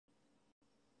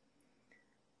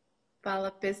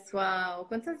Fala, pessoal.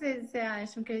 Quantas vezes você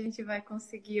acham que a gente vai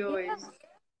conseguir Yeah, hoje?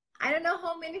 I don't know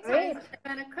how many times great.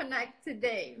 we're gonna connect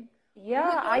today. We will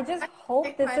Yeah, do I it just question by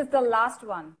hope this is the question. last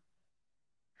one.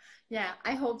 Yeah,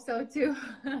 I hope so too.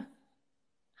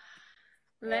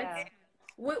 Let's. Yeah,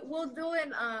 We'll do it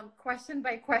question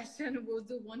by question. We'll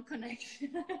do one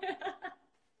connection.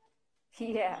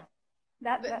 yeah.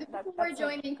 But the people were That's a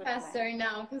joining good plan. faster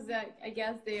now because I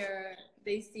guess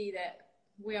they see that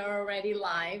we are already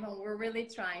live and we're really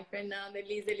trying. Fernanda,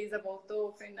 Elisa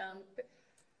voltou. Fernando,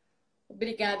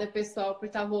 obrigada, pessoal, por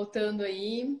estar voltando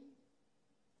aí.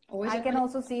 Hoje I a can conexão.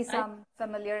 also see some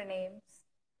familiar names.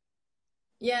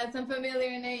 Yeah, some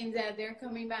familiar names that they're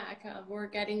coming back. We're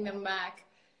getting them back.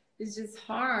 It's just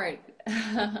hard.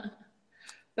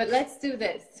 But let's do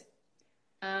this.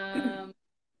 Um,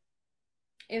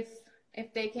 if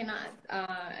if they cannot,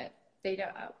 they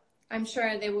don't. I'm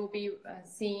sure they will be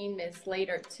seeing this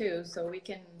later too, so we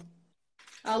can.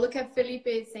 I'll look at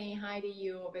Felipe saying hi to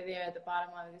you over there at the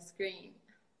bottom of the screen.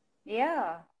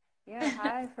 Yeah, yeah.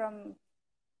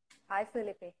 Hi,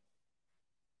 Felipe.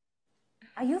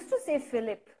 I used to say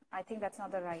Philip. I think that's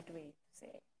not the right way to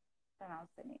pronounce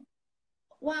the name.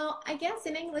 Well, I guess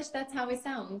in English that's how it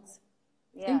sounds.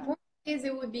 In Yeah, Portuguese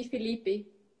it would be Felipe,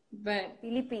 but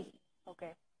Felipe.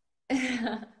 Okay.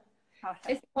 All right.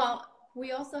 it's, well,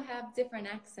 we also have different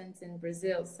accents in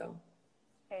Brazil, so.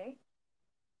 Okay.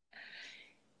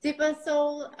 Deepa,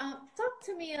 so talk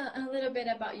to me a little bit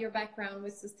about your background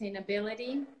with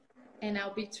sustainability, and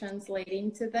I'll be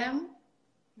translating to them.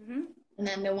 Mm-hmm. And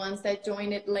then the ones that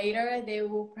join it later, they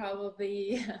will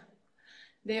probably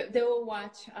they will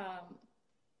watch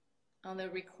on the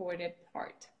recorded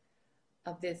part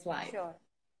of this live. Sure.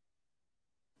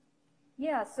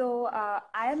 Yeah, so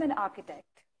I am an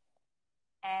architect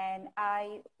and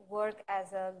I work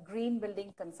as a green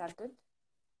building consultant.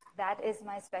 That is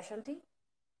my specialty.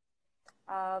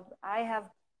 I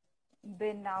have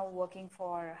been now working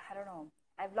for, I don't know,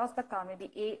 I've lost the count,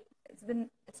 maybe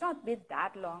it's not been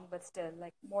that long, but still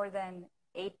like more than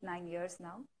 8, 9 years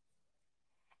now.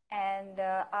 And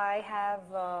I have,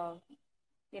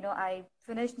 I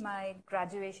finished my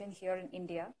graduation here in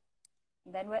India.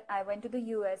 Then I went to the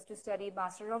US to study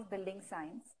Master of Building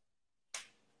Science.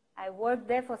 I worked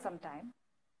there for some time,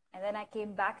 and then I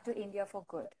came back to India for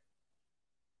good.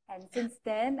 And since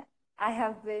then, I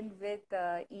have been with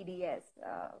EDS,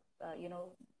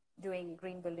 doing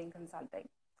green building consulting.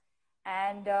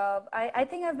 And I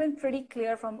think I've been pretty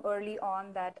clear from early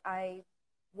on that I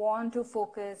want to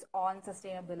focus on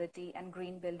sustainability and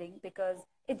green building because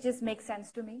it just makes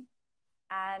sense to me.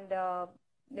 And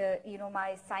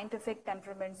my scientific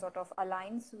temperament sort of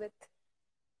aligns with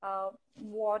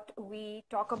what we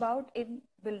talk about in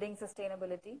building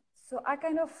sustainability. So I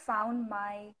kind of found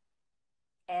my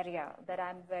area that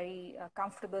I'm very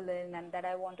comfortable in and that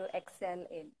I want to excel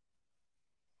in.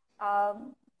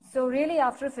 So really,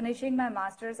 after finishing my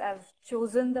master's, I've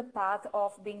chosen the path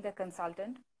of being the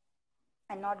consultant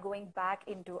and not going back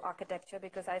into architecture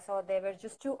because I saw there were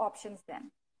just two options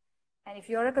then. And if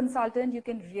you're a consultant, you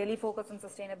can really focus on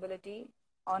sustainability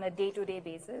on a day-to-day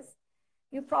basis.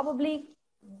 You probably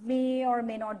may or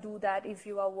may not do that if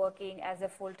you are working as a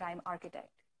full-time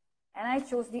architect. And I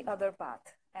chose the other path.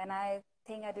 And I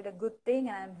think I did a good thing,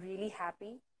 and I'm really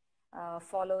happy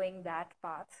following that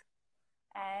path.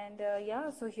 And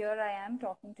so here I am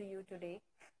talking to you today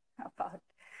about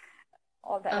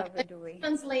all that I've been doing.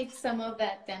 Translate some of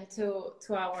that then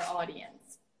to our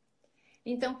audience.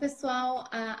 Então, pessoal,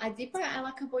 a Deepa, ela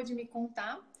acabou de me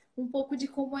contar um pouco de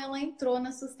como ela entrou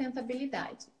na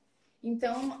sustentabilidade.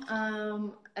 Então,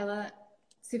 ela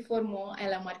se formou,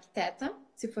 ela é uma arquiteta,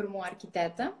 se formou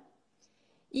arquiteta,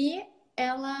 e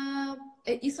ela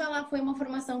foi uma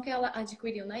formação que ela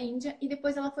adquiriu na Índia, e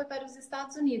depois ela foi para os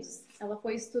Estados Unidos. Ela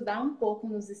foi estudar um pouco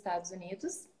nos Estados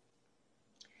Unidos.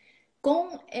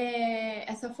 Com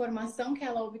essa formação que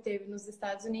ela obteve nos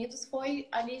Estados Unidos,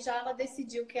 ali já ela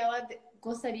decidiu que ela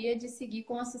gostaria de seguir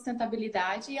com a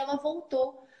sustentabilidade e ela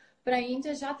voltou para a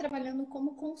Índia já trabalhando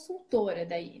como consultora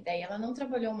daí ela não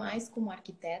trabalhou mais como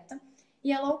arquiteta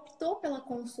e ela optou pela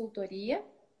consultoria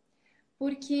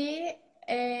porque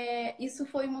isso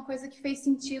foi uma coisa que fez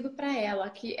sentido para ela,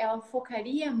 que ela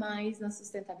focaria mais na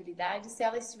sustentabilidade se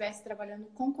ela estivesse trabalhando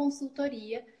com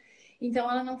consultoria. Então,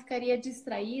 ela não ficaria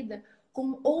distraída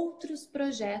com outros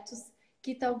projetos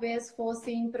que talvez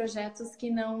fossem projetos que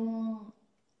não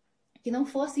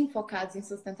fossem focados em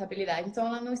sustentabilidade. Então,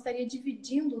 ela não estaria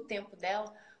dividindo o tempo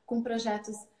dela com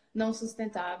projetos não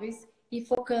sustentáveis e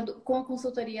focando, com a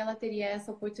consultoria, ela teria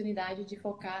essa oportunidade de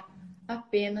focar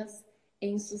apenas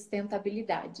em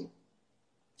sustentabilidade.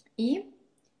 E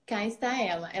cá está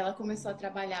ela. Ela começou a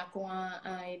trabalhar com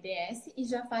a EDS e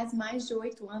já faz mais de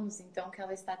 8 anos, então, que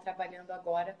ela está trabalhando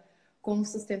agora com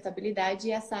sustentabilidade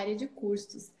e essa área de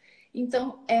custos.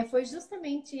 Então, foi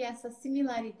justamente essa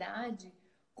similaridade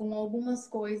com algumas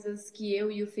coisas que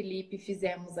eu e o Felipe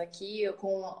fizemos aqui,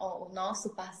 com o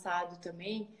nosso passado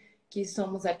também, que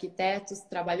somos arquitetos,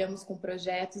 trabalhamos com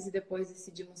projetos e depois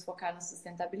decidimos focar na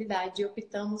sustentabilidade e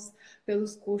optamos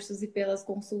pelos cursos e pelas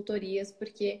consultorias,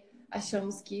 porque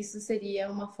achamos que isso seria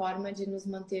uma forma de nos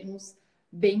mantermos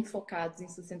bem focados em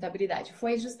sustentabilidade.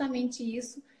 Foi justamente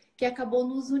isso que acabou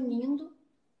nos unindo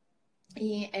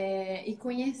e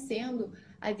conhecendo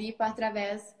a Deepa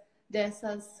através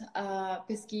dessas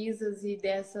pesquisas e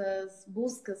dessas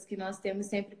buscas que nós temos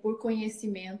sempre por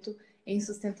conhecimento em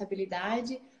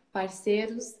sustentabilidade,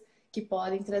 parceiros que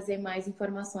podem trazer mais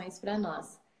informações para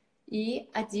nós. E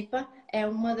a Deepa é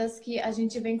uma das que a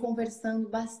gente vem conversando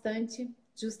bastante,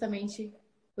 justamente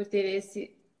por ter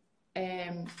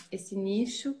esse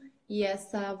nicho e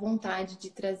essa vontade de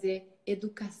trazer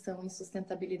educação em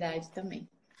sustentabilidade também.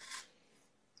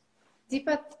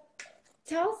 Deepa,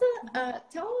 tell us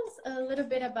a little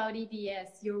bit about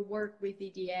EDS, your work with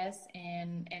EDS,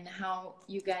 and how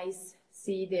you guys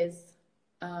see this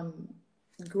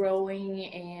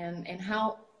growing, and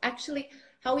how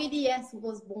EDS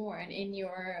was born in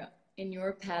your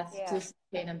path to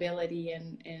sustainability,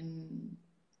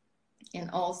 and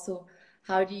also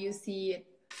how do you see it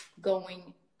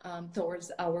going towards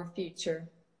our future?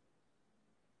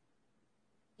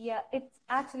 Yeah, it's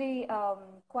actually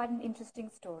quite an interesting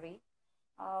story.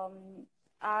 The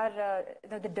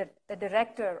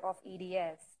director of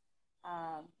EDS,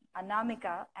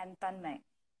 Anamika and Tanmay,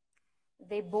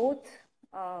 they both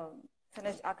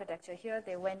finished architecture here.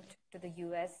 They went to the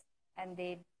US and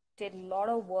they did a lot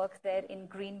of work there in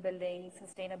green building,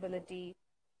 sustainability,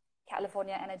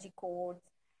 California energy codes.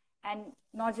 And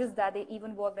not just that, they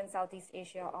even worked in Southeast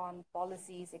Asia on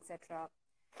policies, etc.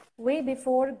 Way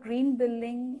before green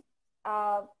building,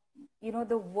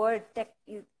 the word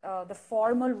the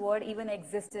formal word even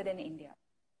existed in India.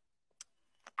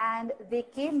 And they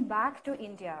came back to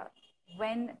India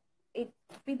when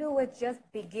people were just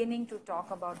beginning to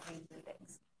talk about green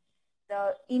buildings.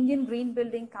 The Indian Green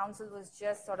Building Council was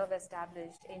just sort of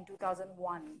established in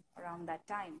 2001, around that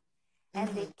time. And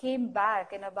they came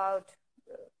back in about,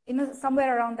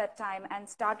 somewhere around that time and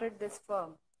started this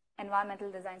firm,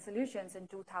 Environmental Design Solutions, in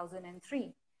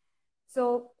 2003.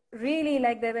 So really,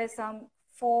 like, there were some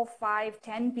 4, 5,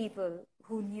 10 people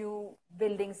who knew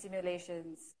building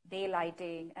simulations,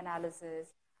 daylighting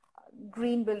analysis,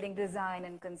 green building design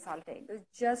and consulting. There's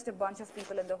just a bunch of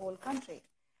people in the whole country.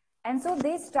 And so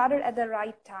they started at the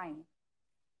right time.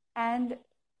 And,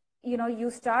 you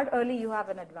start early, you have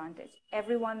an advantage.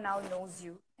 Everyone now knows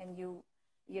you, and you've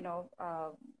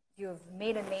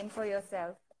made a name for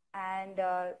yourself. And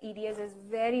EDS is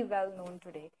very well known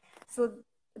today. So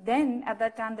then at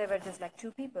that time, there were just like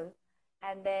 2 people.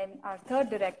 And then our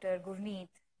third director, Gurneet,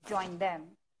 joined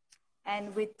them.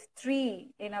 And with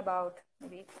 3 in about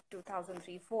maybe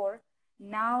 2003-04,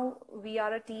 now we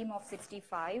are a team of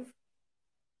 65,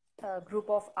 a group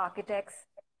of architects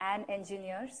and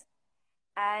engineers.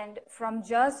 And from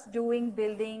just doing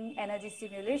building energy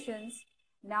simulations,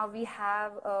 now we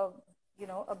have a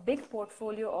big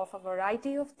portfolio of a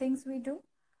variety of things we do,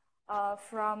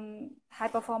 from high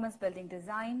performance building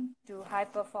design to high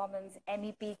performance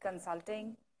MEP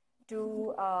consulting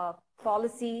to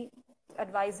policy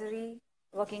advisory,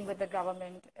 working with the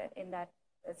government in that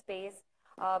space,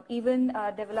 even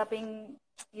developing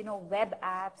web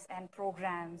apps and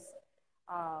programs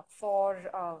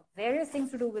for various things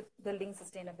to do with building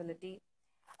sustainability,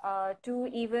 to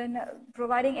even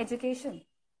providing education.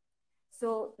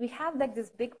 So we have like this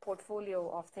big portfolio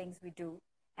of things we do,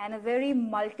 and a very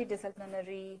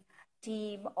multidisciplinary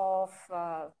team of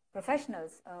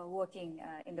professionals working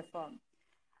in the firm.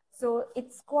 So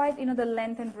it's quite, the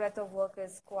length and breadth of work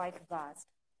is quite vast.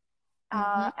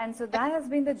 And so that has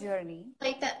been the journey.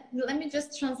 Like that, let me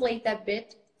just translate that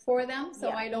bit for them so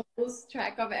I don't lose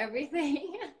track of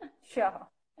everything. Sure.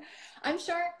 I'm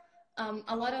sure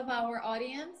a lot of our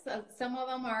audience, some of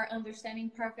them are understanding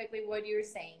perfectly what you're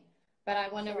saying, but I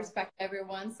want to respect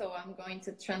everyone, so I'm going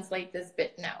to translate this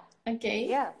bit now. Okay?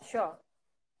 Yeah, sure.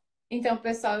 Então,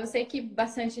 pessoal, eu sei que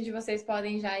bastante de vocês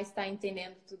podem já estar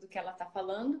entendendo tudo que ela está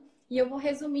falando, e eu vou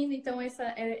resumindo, então,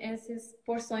 essas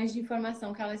porções de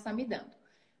informação que ela está me dando.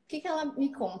 O que ela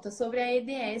me conta sobre a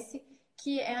EDS,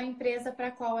 que é a empresa para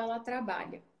a qual ela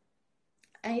trabalha?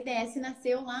 A EDS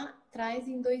nasceu lá atrás,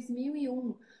 em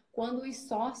 2001, quando os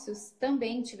sócios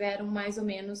também tiveram mais ou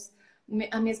menos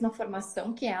a mesma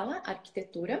formação que ela,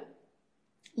 arquitetura,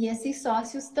 E esses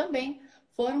sócios também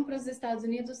foram para os Estados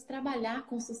Unidos trabalhar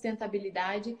com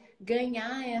sustentabilidade,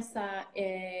 ganhar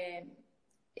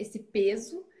esse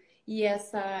peso e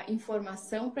essa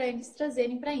informação para eles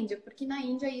trazerem para a Índia, porque na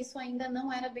Índia isso ainda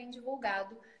não era bem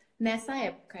divulgado nessa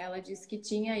época. Ela disse que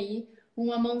tinha aí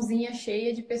uma mãozinha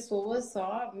cheia de pessoas,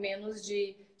 só menos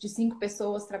de 5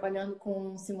 pessoas trabalhando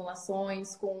com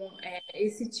simulações, com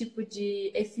esse tipo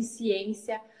de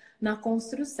eficiência na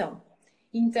construção.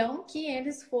 Então, que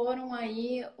eles foram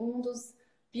aí um dos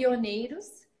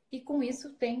pioneiros e com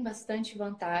isso tem bastante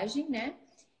vantagem, né?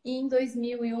 E em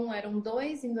 2001 eram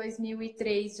 2, em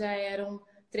 2003 já eram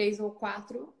 3 ou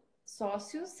 4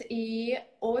 sócios e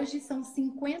hoje são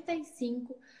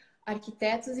 55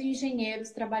 arquitetos e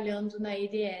engenheiros trabalhando na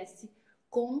EDS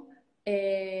com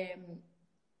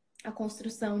a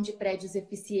construção de prédios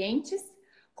eficientes,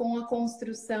 com a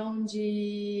construção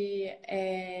de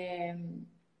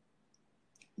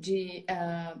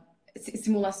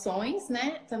simulações,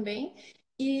 né, também,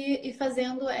 e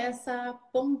fazendo essa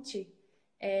ponte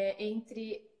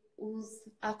entre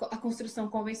a construção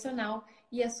convencional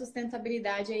e a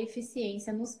sustentabilidade e a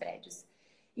eficiência nos prédios.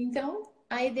 Então,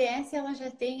 a EDS ela já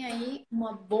tem aí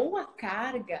uma boa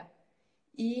carga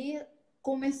e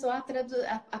começou a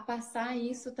passar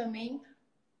isso também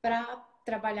para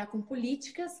trabalhar com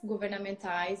políticas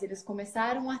governamentais. Eles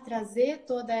começaram a trazer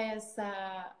toda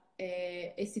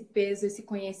esse peso, esse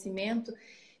conhecimento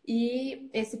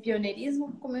e esse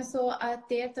pioneirismo começou a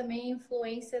ter também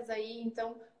influências aí,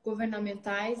 então,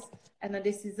 governamentais na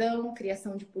decisão,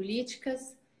 criação de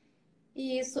políticas.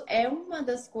 E isso é uma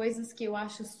das coisas que eu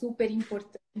acho super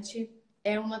importante,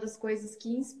 é uma das coisas que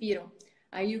inspiram.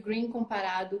 Aí o Green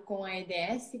comparado com a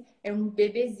EDS é um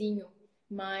bebezinho,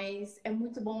 mas é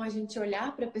muito bom a gente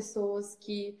olhar para pessoas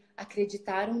que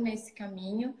acreditaram nesse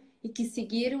caminho e que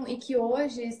seguiram e que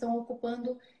hoje estão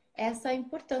ocupando essa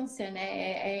importância,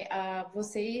 né?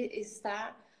 Você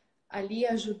está ali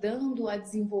ajudando a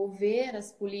desenvolver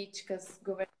as políticas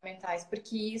governamentais,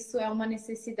 porque isso é uma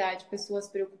necessidade. Pessoas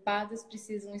preocupadas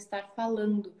precisam estar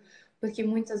falando, porque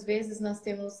muitas vezes nós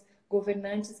temos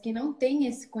governantes que não têm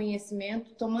esse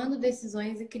conhecimento, tomando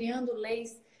decisões e criando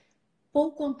leis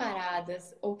pouco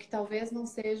amparadas, ou que talvez não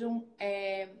sejam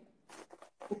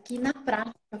o que na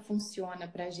prática funciona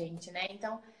para a gente, né?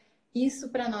 Então, isso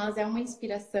para nós é uma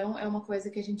inspiração, é uma coisa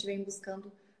que a gente vem buscando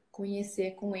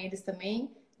conhecer com eles também,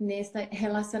 nesse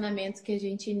relacionamento que a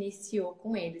gente iniciou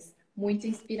com eles. Muito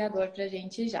inspirador para a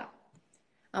gente já.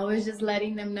 I was just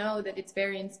letting them know that it's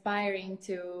very inspiring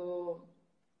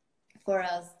for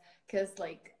us, because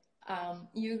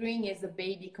Ugreen is a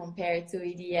baby compared to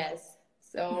EDS.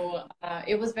 So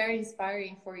it was very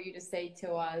inspiring for you to say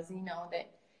to us, that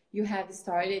you have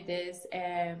started this,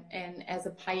 and as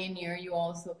a pioneer, you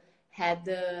also had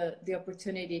the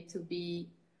opportunity to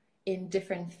be in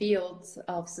different fields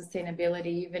of sustainability,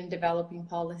 even developing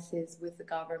policies with the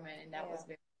government, and that was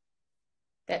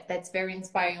that's very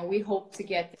inspiring. We hope to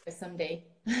get there someday.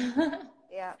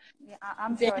 Yeah,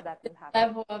 I'm sure that will happen.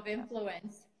 Level of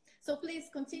influence. So please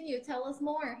continue. Tell us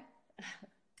more.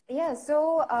 Yeah.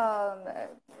 So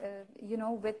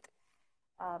with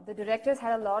the directors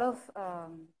had a lot of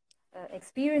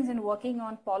experience in working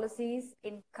on policies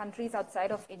in countries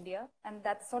outside of India, and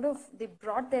that sort of they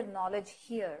brought their knowledge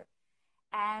here.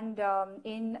 And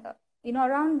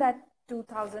around that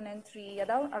 2003,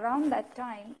 around that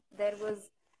time, there was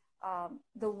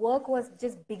the work was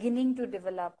just beginning to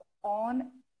develop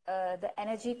on the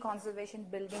Energy Conservation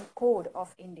Building Code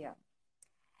of India.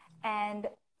 And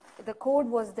the code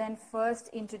was then first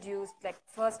introduced, like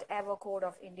first ever code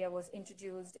of India was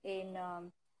introduced in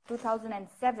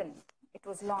 2007. It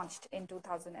was launched in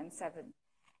 2007.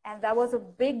 And that was a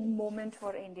big moment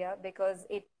for India because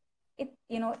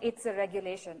it's a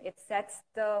regulation. It sets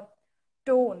the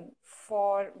tone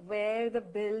for where the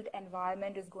built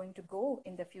environment is going to go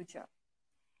in the future.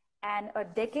 And a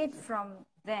decade from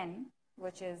then,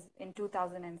 which is in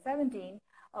 2017,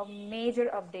 a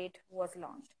major update was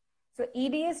launched. So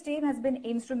EDS team has been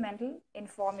instrumental in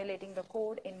formulating the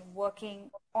code, in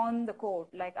working on the code.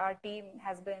 Like our team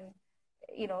has been,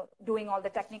 doing all the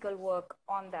technical work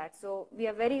on that. So we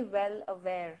are very well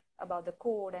aware about the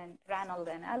code and ran all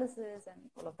the analysis and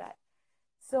all of that.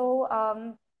 So,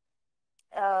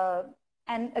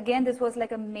 and again, this was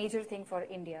like a major thing for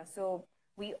India. So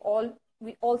we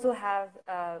also have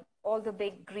all the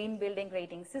big green building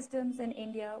rating systems in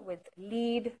India with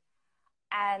LEED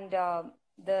and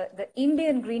the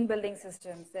Indian green building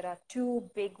systems. There are two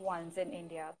big ones in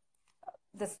India.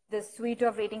 The suite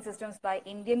of rating systems by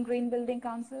Indian Green Building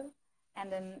Council,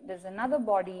 and then there's another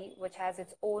body which has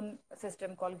its own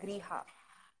system called GRIHA.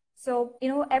 So,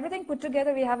 everything put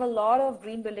together, we have a lot of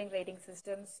green building rating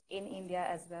systems in India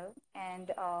as well.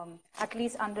 And at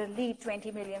least under LEED,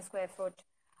 20 million square foot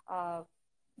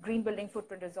green building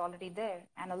footprint is already there.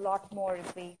 And a lot more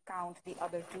if we count the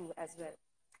other two as well.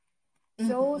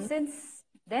 So since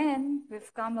then,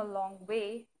 we've come a long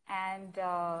way. And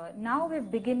now we're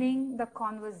beginning the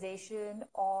conversation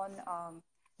on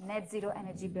net zero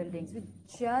energy buildings. We're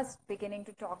just beginning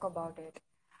to talk about it.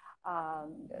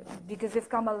 Because we've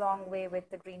come a long way with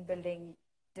the green building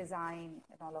design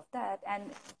and all of that.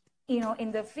 And,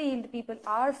 in the field, people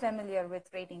are familiar with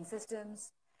rating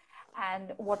systems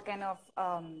and what kind of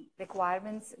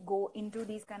requirements go into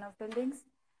these kind of buildings.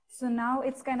 So now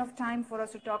it's kind of time for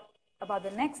us to talk about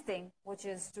the next thing, which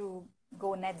is to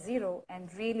go net zero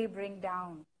and really bring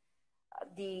down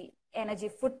the energy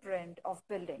footprint of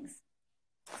buildings.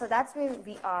 So that's where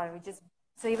we are.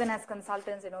 So even as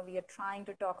consultants, we are trying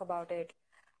to talk about it,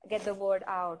 get the word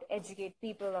out, educate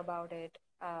people about it,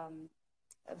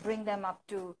 bring them up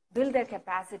to build their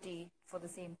capacity for the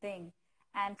same thing,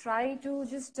 and try to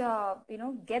just,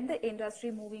 get the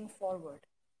industry moving forward.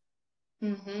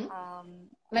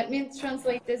 Let me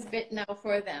translate this bit now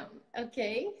for them,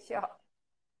 okay? Sure.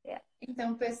 Yeah.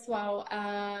 Então, pessoal,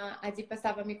 a Deepa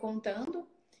estava me contando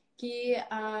que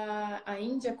a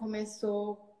Índia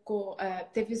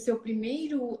teve o seu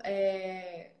primeiro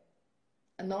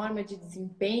norma de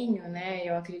desempenho, né?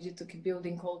 Eu acredito que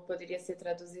Building Code poderia ser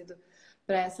traduzido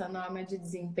para essa norma de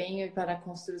desempenho e para a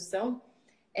construção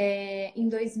em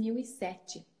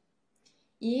 2007.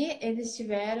 E eles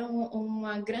tiveram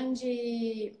um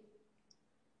grande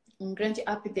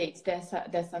update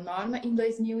dessa norma em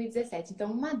 2017,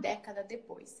 então uma década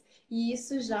depois. E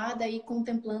isso já daí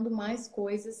contemplando mais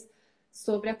coisas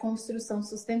sobre a construção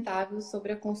sustentável,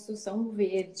 sobre a construção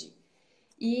verde.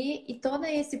 E todo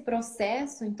esse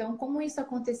processo, então, como isso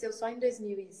aconteceu só em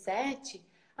 2007,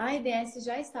 a EDS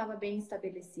já estava bem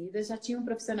estabelecida, já tinham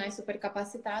profissionais super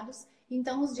capacitados,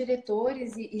 então os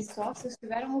diretores e sócios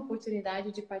tiveram a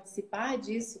oportunidade de participar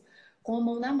disso com a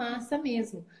mão na massa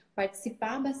mesmo,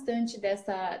 participar bastante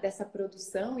dessa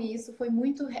produção, e isso foi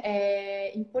muito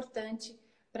importante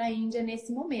para a Índia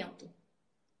nesse momento.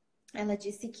 Ela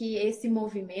disse que esse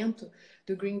movimento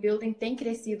do Green Building tem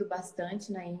crescido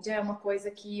bastante na Índia, é uma coisa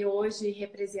que hoje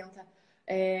representa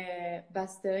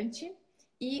bastante,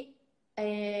 e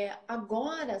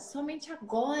somente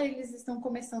agora eles estão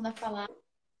começando a falar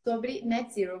sobre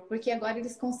net zero, porque agora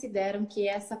eles consideram que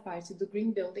essa parte do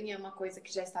Green Building é uma coisa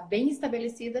que já está bem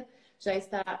estabelecida, já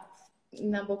está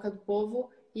na boca do povo,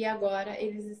 e agora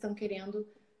eles estão querendo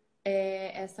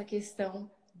essa questão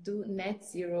do net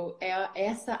zero.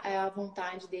 Essa é a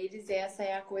vontade deles, essa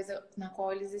é a coisa na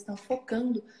qual eles estão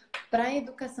focando para a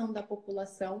educação da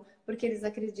população, porque eles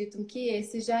acreditam que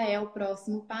esse já é o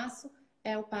próximo passo,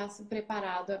 é o passo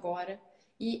preparado agora.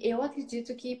 E eu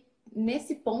acredito que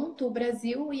nesse ponto o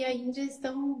Brasil e a Índia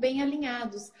estão bem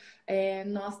alinhados.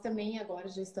 Nós também agora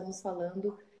já estamos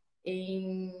falando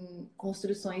em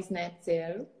construções net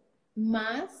zero,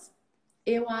 mas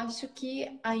eu acho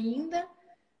que ainda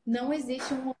não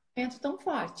existe um movimento tão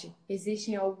forte.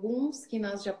 Existem alguns que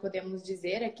nós já podemos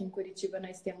dizer, aqui em Curitiba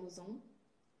nós temos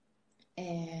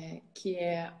que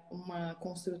é uma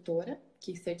construtora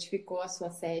que certificou a sua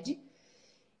sede,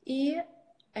 e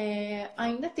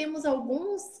ainda temos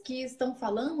alguns que estão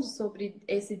falando sobre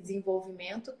esse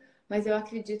desenvolvimento, mas eu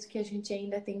acredito que a gente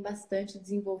ainda tem bastante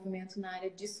desenvolvimento na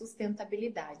área de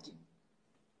sustentabilidade.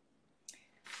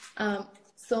 I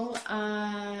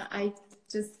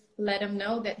just let them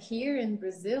know that here in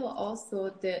Brazil also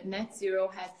the net zero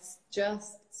has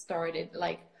just started.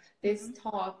 Like these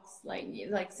talks,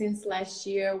 like since last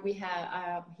year we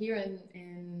have here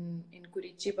in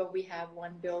Curitiba we have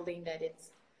one building that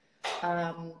it's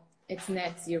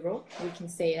net zero. We can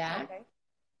say that. Okay.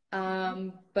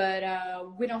 But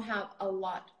we don't have a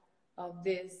lot of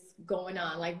this going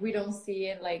on. Like we don't see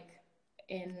it like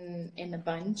in a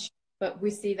bunch, but we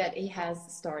see that it has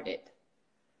started.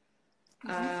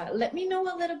 Let me know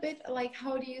a little bit, like,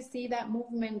 how do you see that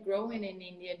movement growing in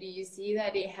India? Do you see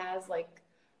that it has, like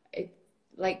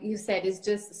you said, it's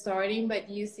just starting, but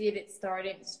do you see it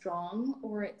starting strong,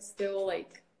 or it's still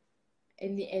like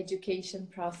in the education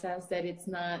process that it's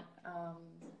not?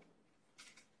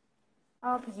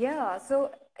 Yeah,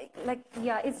 so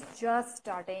it's just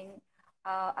starting.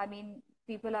 I mean,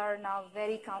 people are now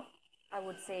very, I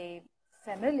would say,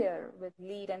 familiar with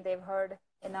LEED, and they've heard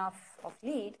enough of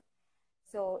LEED.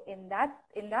 So in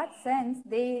that sense,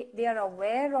 they are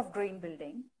aware of green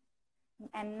building,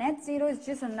 and net zero is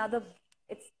just another.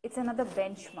 It's another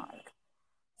benchmark.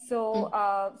 So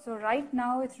so right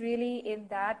now it's really in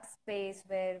that space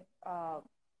where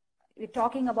we're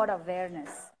talking about awareness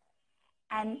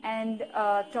and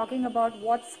talking about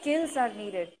what skills are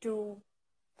needed to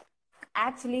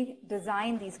actually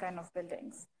design these kind of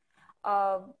buildings.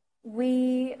 For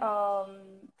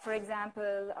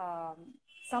example,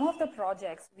 some of the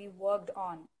projects we worked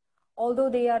on, although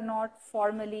they are not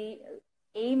formally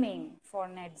aiming for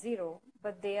net zero,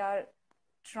 but they are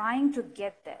trying to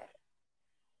get there.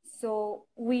 So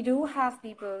we do have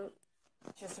people,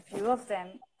 just a few of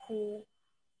them, who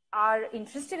are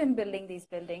interested in building these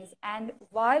buildings. And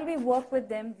while we work with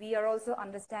them, we are also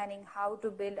understanding how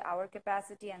to build our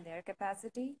capacity and their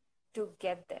capacity to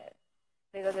get there,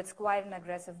 because it's quite an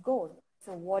aggressive goal.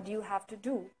 So what do you have to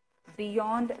do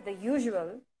beyond the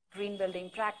usual green building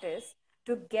practice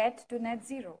to get to net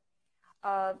zero?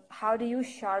 How do you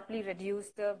sharply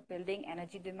reduce the building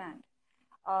energy demand?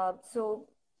 So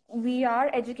we are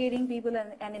educating people,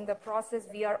 and in the process,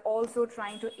 we are also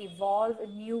trying to evolve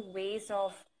new ways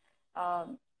of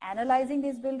analyzing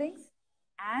these buildings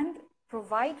and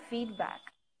provide feedback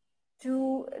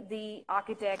to the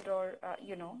architect or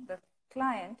the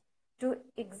client to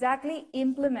exactly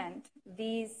implement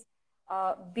these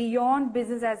beyond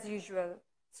business as usual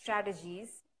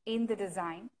strategies in the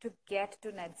design to get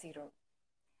to net zero.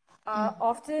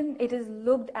 Often it is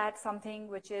looked at something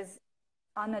which is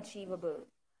unachievable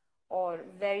or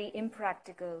very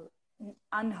impractical,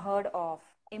 unheard of,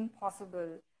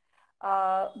 impossible.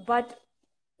 But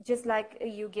just like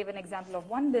you gave an example of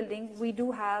one building, we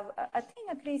do have, I think,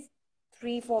 at least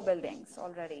 3-4 buildings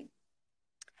already,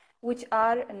 which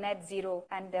are net zero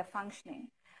and they're functioning.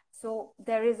 So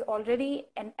there is already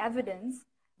an evidence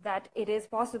that it is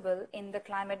possible in the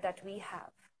climate that we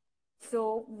have.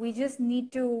 So we just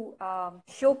need to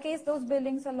showcase those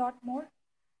buildings a lot more,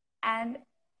 and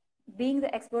being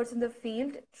the experts in the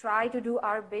field, try to do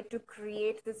our bit to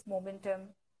create this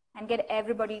momentum and get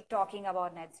everybody talking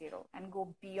about net zero and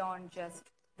go beyond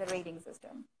just the rating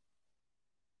system.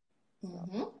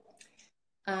 Mm-hmm.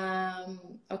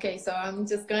 Okay, so I'm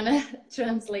just gonna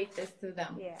translate this to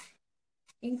them. Yeah.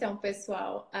 Então,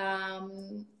 pessoal,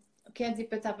 o que a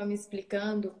Deepa estava me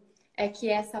explicando é que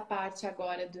essa parte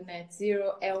agora do Net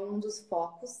Zero é um dos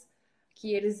focos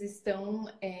que eles estão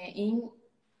em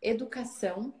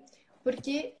educação,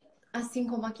 porque, assim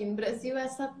como aqui no Brasil,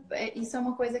 isso é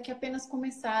uma coisa que apenas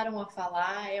começaram a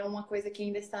falar, é uma coisa que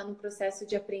ainda está no processo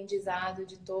de aprendizado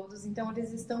de todos, então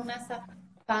eles estão nessa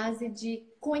fase de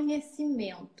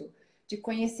conhecimento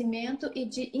e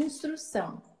de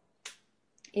instrução.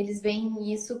 Eles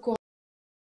veem isso como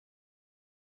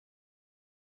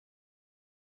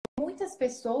muitas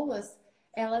pessoas,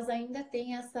 elas ainda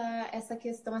têm essa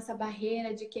questão, essa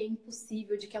barreira de que é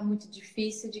impossível, de que é muito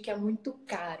difícil, de que é muito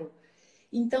caro.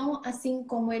 Então, assim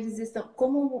como eles estão,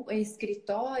 como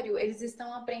escritório, eles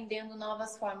estão aprendendo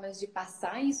novas formas de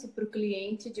passar isso para o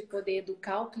cliente, de poder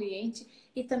educar o cliente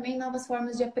e também novas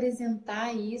formas de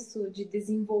apresentar isso, de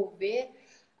desenvolver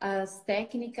as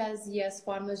técnicas e as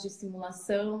formas de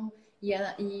simulação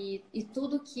e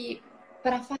tudo que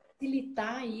para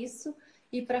facilitar isso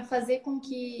e para fazer com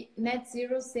que Net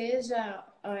Zero seja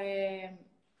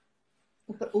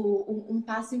um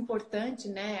passo importante,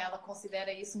 né? Ela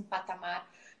considera isso um patamar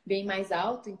bem mais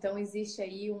alto, então existe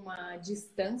aí uma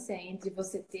distância entre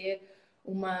você ter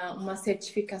uma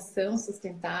certificação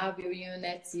sustentável e o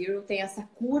Net Zero. Tem essa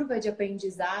curva de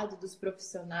aprendizado dos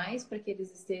profissionais para que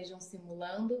eles estejam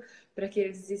simulando, para que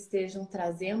eles estejam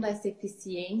trazendo essa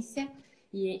eficiência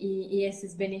e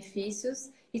esses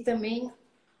benefícios, e também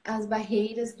as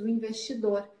barreiras do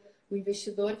investidor. O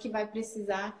investidor que vai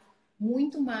precisar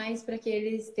muito mais para que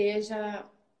ele esteja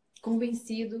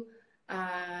convencido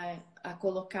a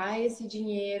colocar esse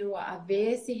dinheiro, a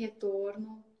ver esse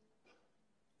retorno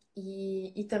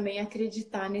e também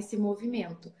acreditar nesse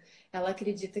movimento. Ela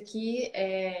acredita que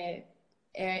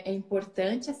é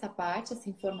importante essa parte, essa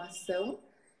informação,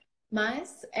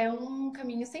 mas é um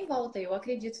caminho sem volta. Eu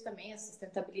acredito também, a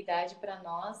sustentabilidade para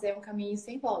nós é um caminho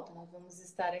sem volta. Nós vamos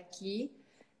estar aqui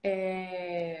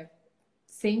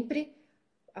sempre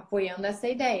apoiando essa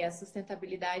ideia. A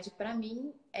sustentabilidade, para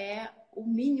mim, é o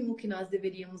mínimo que nós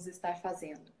deveríamos estar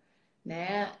fazendo,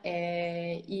 né?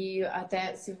 E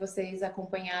até se vocês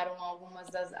acompanharam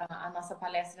a nossa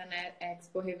palestra na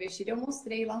Expo Revestir, eu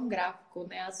mostrei lá um gráfico,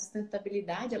 né? A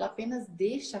sustentabilidade, ela apenas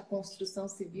deixa a construção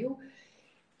civil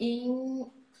em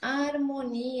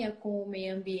harmonia com o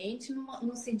meio ambiente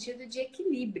no sentido de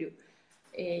equilíbrio.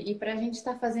 E para a gente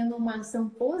estar fazendo uma ação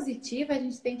positiva, a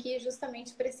gente tem que ir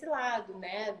justamente para esse lado,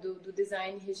 né? Do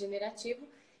design regenerativo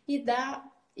e da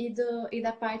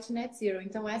parte Net Zero.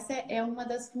 Então, essa é uma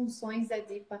das funções da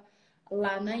Deepa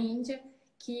lá na Índia,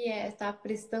 que está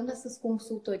prestando essas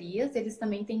consultorias. Eles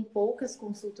também têm poucas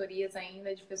consultorias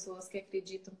ainda de pessoas que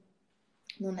acreditam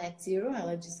no Net Zero.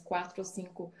 Ela diz 4 ou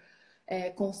 5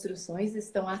 construções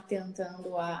estão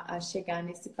atentando a chegar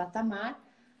nesse patamar,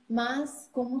 mas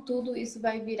como tudo isso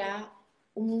vai virar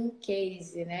um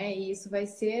case, né? E isso vai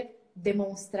ser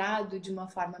demonstrado de uma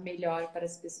forma melhor para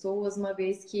as pessoas, uma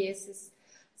vez que esses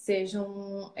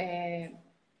sejam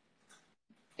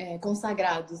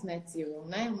consagrados Net Zero,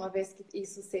 né? Uma vez que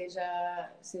isso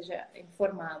seja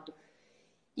informado.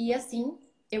 E assim,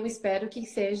 eu espero que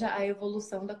seja a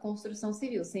evolução da construção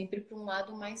civil, sempre para um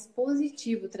lado mais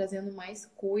positivo, trazendo mais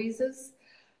coisas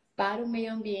para o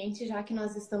meio ambiente, já que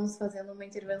nós estamos fazendo uma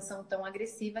intervenção tão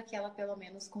agressiva que ela pelo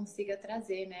menos consiga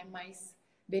trazer, né, mais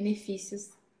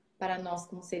benefícios para nós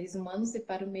como seres humanos e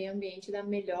para o meio ambiente da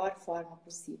melhor forma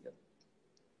possível.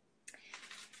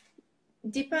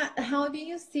 Deepa, how do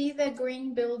you see the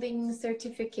green building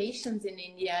certifications in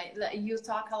India? You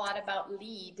talk a lot about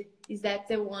LEED. Is that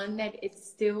the one that it's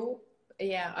still,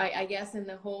 I guess in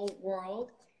the whole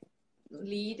world,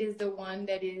 LEED is the one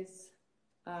that is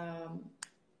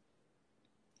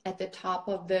at the top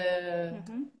of the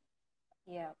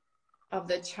of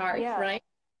the chart, right?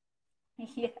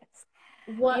 Yes.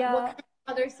 What kind of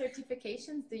other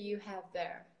certifications do you have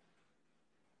there?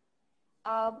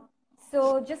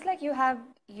 So just like you have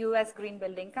US Green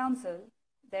Building Council,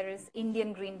 there is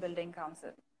Indian Green Building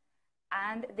Council,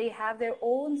 and they have their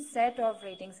own set of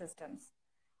rating systems,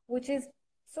 which is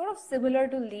sort of similar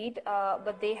to LEED,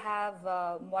 but they have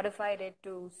modified it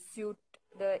to suit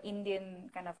the Indian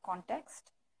kind of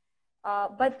context.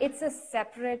 But it's a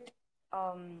separate,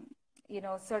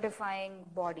 certifying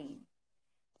body.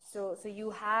 So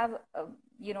you have,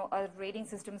 a rating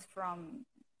systems from,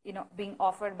 being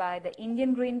offered by the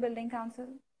Indian Green Building Council.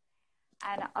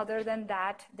 And other than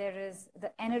that, there is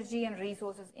the Energy and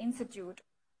Resources Institute,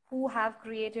 who have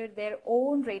created their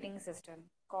own rating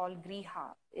system called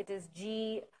GRIHA. It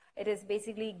is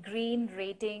basically Green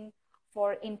Rating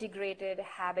for Integrated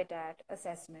Habitat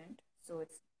Assessment. So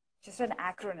it's just an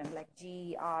acronym like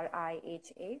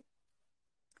GRIHA.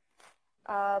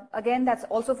 Again, that's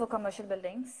also for commercial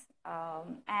buildings.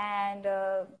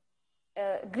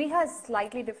 GRIHA is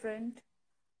slightly different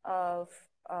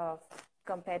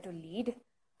compared to LEED.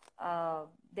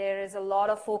 There is a lot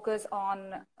of focus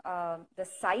on the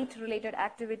site-related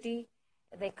activity.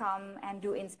 They come and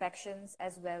do inspections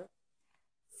as well.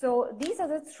 So these are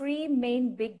the three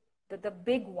main the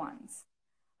big ones,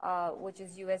 which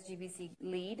is USGBC,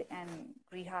 LEED, and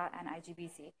GRIHA and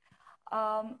IGBC.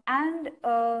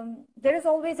 There is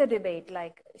always a debate,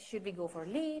 like, should we go for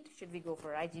LEED? Should we go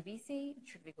for IGBC?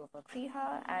 Should we go for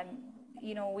GRIHA? And,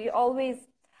 we always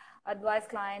advise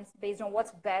clients based on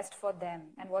what's best for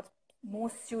them and what's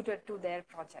most suited to their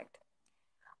project.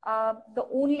 The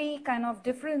only kind of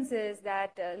difference is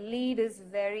that LEED is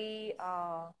very,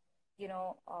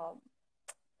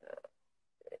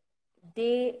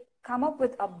 they come up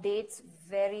with updates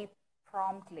very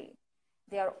promptly.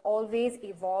 They are always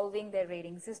evolving their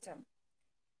rating system.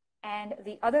 And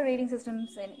the other rating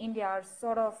systems in India are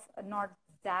sort of not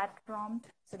that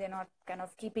prompt. So they're not kind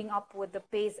of keeping up with the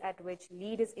pace at which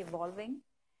LEED is evolving.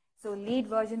 So LEED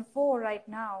version 4 right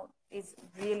now is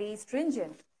really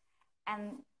stringent.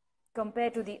 And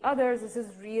compared to the others, this is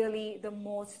really the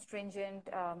most stringent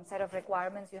set of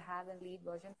requirements you have in LEED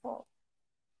version 4.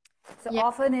 So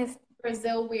often if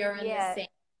Brazil, we are in the same.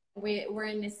 We're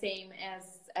in the same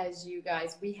as you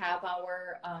guys. We have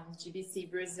our GBC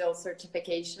Brazil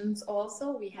certifications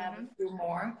also. We have a few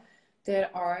more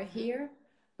that are here,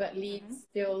 but LEED's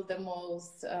still the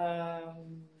most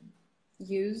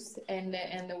used and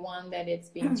the one that it's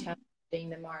being challenged in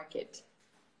the market.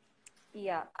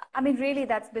 Yeah, I mean, really,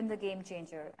 that's been the game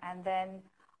changer. And then,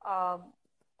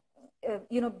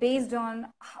 based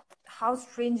on how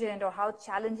stringent or how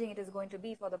challenging it is going to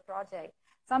be for the project,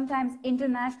 sometimes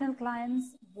international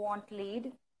clients want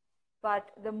LEED,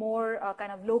 but the more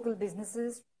kind of local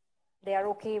businesses, they are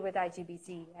okay with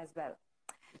IGBC as well.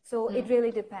 So it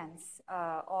really depends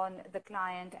on the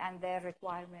client and their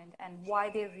requirement and why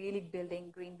they're really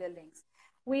building green buildings.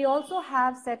 We also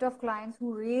have a set of clients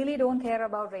who really don't care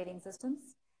about rating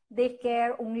systems. They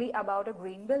care only about a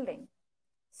green building.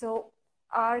 So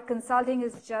our consulting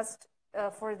is just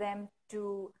for them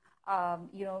to,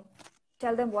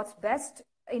 tell them what's best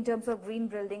in terms of green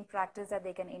building practice that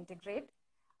they can integrate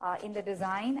in the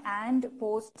design and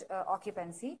post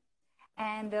occupancy.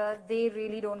 And they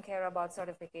really don't care about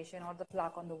certification or the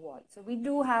plaque on the wall. So we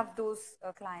do have those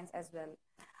clients as well.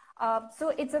 So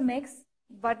it's a mix,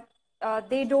 but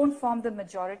they don't form the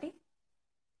majority,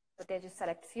 but they just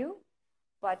select few,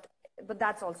 but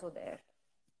that's also there.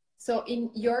 So in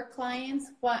your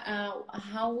clients,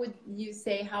 how would you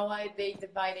say, how are they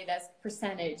divided as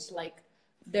percentage? Like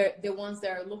the ones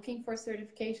that are looking for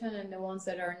certification and the ones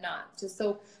that are not. Just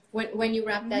so when you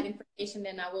wrap that information,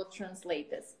 then I will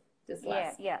translate this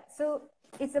last. Yeah. So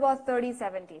it's about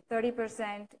 30-70.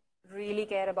 30% really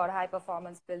care about high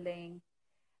performance building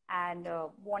and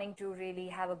wanting to really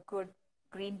have a good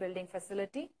green building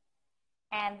facility.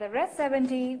 And the rest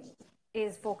 70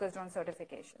 is focused on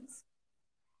certifications.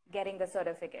 Getting the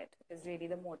certificate is really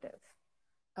the motive.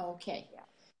 Ok. Yeah.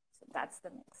 So that's the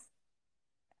mix.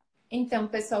 Então,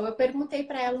 pessoal, eu perguntei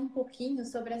para ela um pouquinho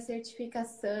sobre as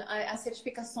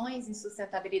certificações em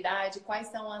sustentabilidade, quais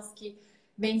são as que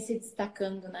vêm se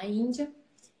destacando na Índia.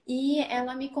 E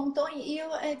ela me contou, e eu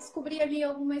descobri ali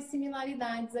algumas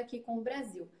similaridades aqui com o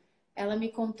Brasil. Ela me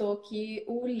contou que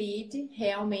o LEED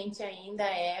realmente ainda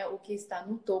é o que está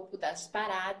no topo das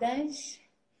paradas.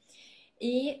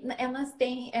 E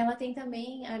ela tem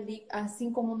também ali,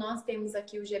 assim como nós temos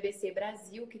aqui o GBC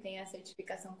Brasil, que tem a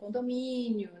certificação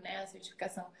condomínio, né, a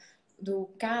certificação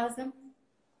do casa.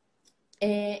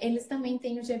 Eles também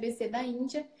têm o GBC da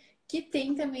Índia, que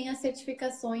tem também as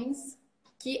certificações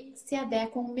que se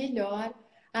adequam melhor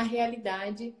à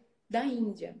realidade da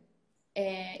Índia.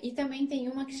 E também tem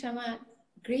uma que chama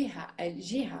Griha.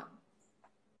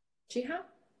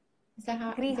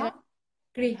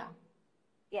 Griha.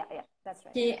 Yeah, that's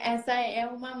right. Que essa é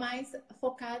uma mais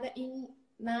focada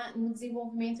no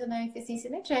desenvolvimento da eficiência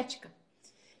energética.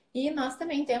 E nós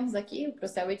também temos aqui o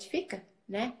Procel Edifica,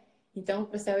 né? Então, o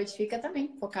Procel Edifica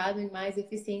também focado em mais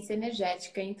eficiência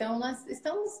energética. Então, nós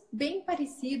estamos bem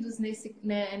parecidos nesse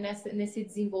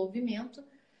desenvolvimento.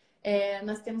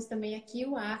 Nós temos também aqui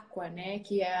o Aqua, né?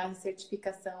 Que é a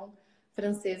certificação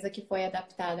francesa que foi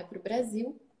adaptada para o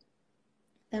Brasil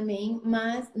também,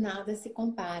 mas nada se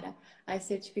compara às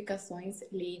certificações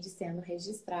LEED sendo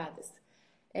registradas.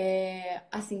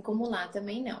 Assim como lá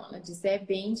também não, ela diz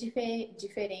bem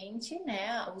diferente,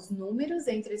 né, os números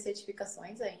entre as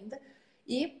certificações ainda,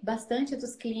 e bastante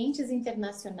dos clientes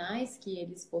internacionais que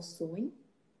eles possuem,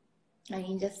 a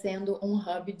Índia sendo um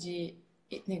hub de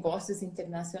negócios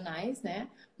internacionais, né,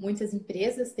 muitas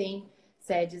empresas têm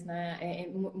sedes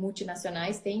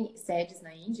multinacionais têm sedes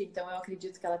na Índia, então eu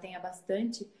acredito que ela tenha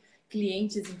bastante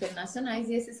clientes internacionais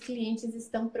e esses clientes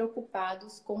estão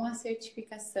preocupados com a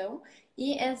certificação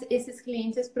e esses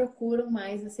clientes procuram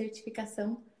mais a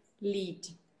certificação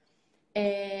LEED.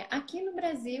 Aqui no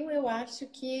Brasil, eu acho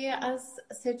que as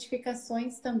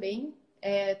certificações também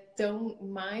estão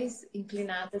mais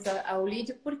inclinadas ao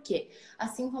LEED, porque,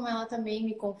 assim como ela também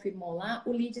me confirmou lá,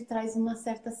 o LEED traz uma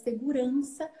certa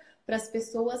segurança para as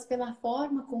pessoas pela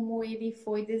forma como ele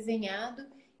foi desenhado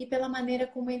e pela maneira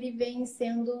como ele vem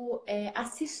sendo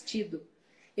assistido.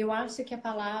 Eu acho que a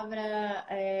palavra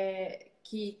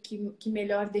que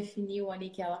melhor definiu ali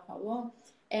que ela falou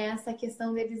é essa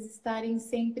questão deles estarem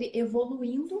sempre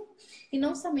evoluindo, e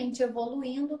não somente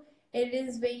evoluindo,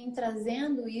 eles vêm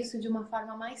trazendo isso de uma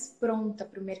forma mais pronta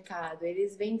para o mercado.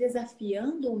 Eles vêm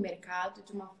desafiando o mercado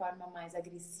de uma forma mais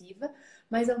agressiva,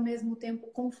 mas ao mesmo tempo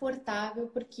confortável,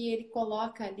 porque ele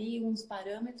coloca ali uns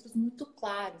parâmetros muito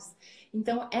claros.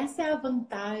 Então, essa é a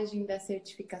vantagem da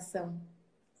certificação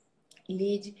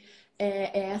LEED,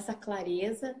 essa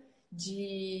clareza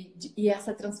e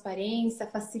essa transparência, a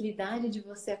facilidade de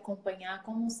você acompanhar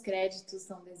como os créditos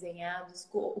são desenhados,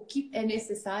 o que é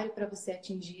necessário para você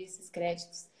atingir esses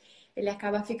créditos. Ele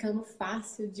acaba ficando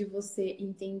fácil de você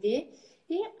entender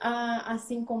e,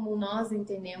 assim como nós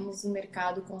entendemos, o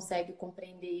mercado consegue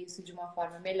compreender isso de uma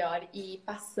forma melhor e ir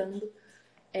passando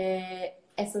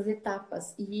essas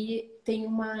etapas. E tem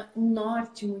um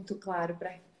norte muito claro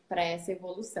para essa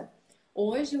evolução.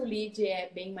 Hoje o LEED é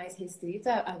bem mais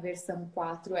restrita, a versão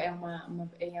 4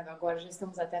 agora já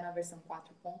estamos até na versão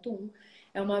 4.1,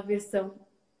 é uma versão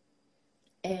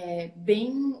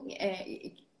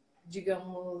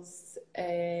digamos,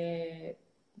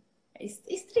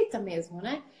 estrita mesmo,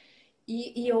 né?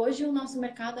 E hoje o nosso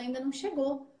mercado ainda não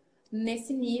chegou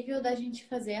nesse nível da gente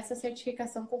fazer essa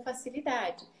certificação com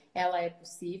facilidade. Ela é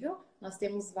possível, nós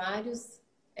temos vários...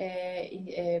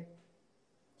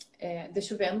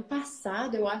 deixa eu ver, ano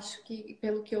passado, eu acho que,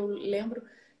 pelo que eu lembro,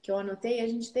 que eu anotei, a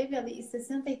gente teve ali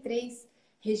 63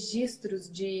 registros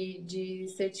de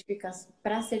certificação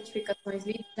para certificações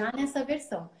LEED já nessa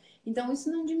versão. Então,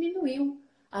 isso não diminuiu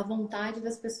a vontade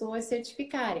das pessoas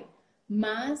certificarem,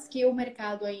 mas que o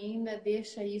mercado ainda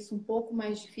deixa isso um pouco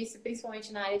mais difícil,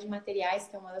 principalmente na área de materiais,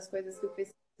 que é uma das coisas que eu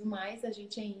pesquiso mais, a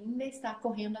gente ainda está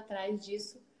correndo atrás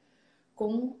disso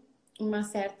com uma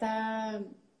certa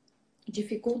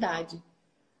dificuldade.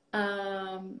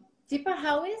 Deepa,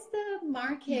 how is the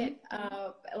market?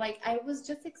 Like I was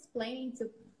just explaining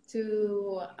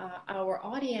to our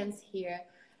audience here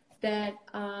that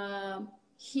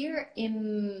here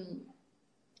in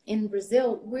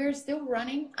Brazil, we're still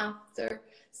running after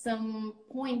some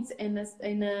points in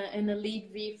a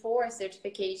lead V4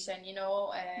 certification. You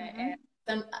know, and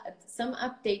some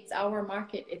updates. Our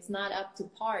market, it's not up to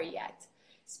par yet,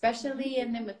 especially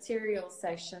in the material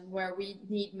section where we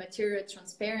need material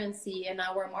transparency, and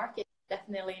our market is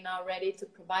definitely not ready to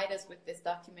provide us with this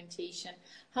documentation.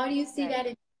 How do you see that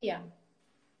in India?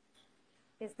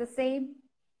 It's the same.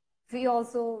 We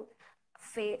also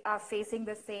are facing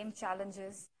the same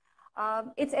challenges.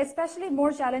 It's especially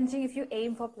more challenging if you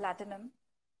aim for platinum.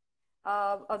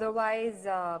 Otherwise,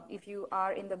 if you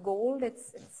are in the gold,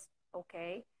 it's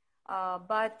okay.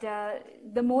 But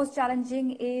the most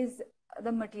challenging is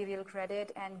the material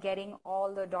credit and getting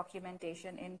all the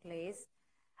documentation in place.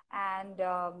 And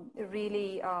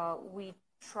really, we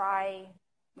try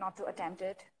not to attempt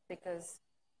it because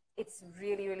it's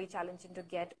really, really challenging to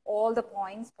get all the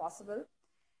points possible.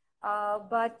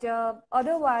 But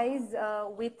otherwise,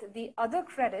 with the other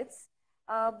credits,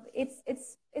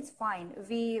 it's fine.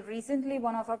 We recently,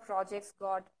 one of our projects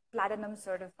got platinum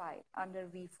certified under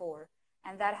V4,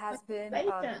 and that has been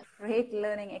a great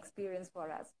learning experience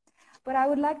for us. But I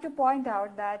would like to point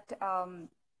out that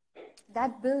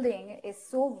that building is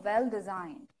so well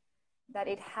designed that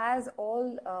it has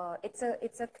all.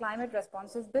 It's a climate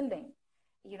responsive building.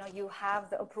 You know, you have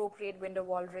the appropriate window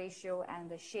wall ratio and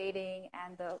the shading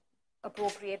and the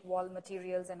appropriate wall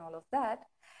materials and all of that.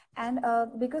 And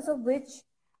because of which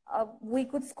we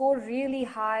could score really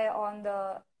high on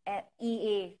the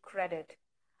EA credit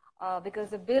because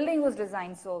the building was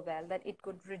designed so well that it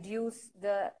could reduce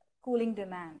the cooling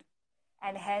demand.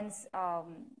 And hence,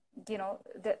 you know,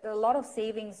 a lot of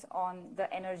savings on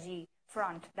the energy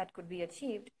front that could be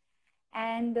achieved.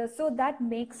 And so that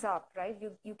makes up, right?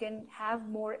 You can have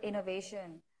more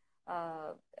innovation,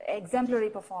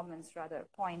 exemplary performance rather,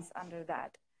 points under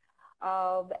that.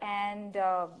 And,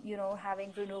 you know,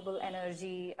 having renewable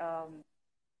energy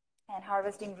and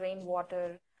harvesting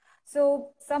rainwater.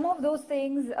 So some of those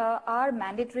things are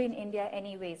mandatory in India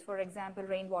anyways. For example,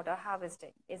 rainwater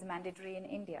harvesting is mandatory in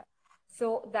India.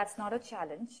 So that's not a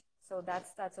challenge. So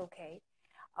that's okay.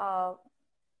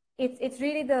 It's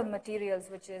really the materials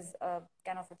which is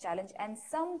kind of a challenge, and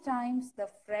sometimes the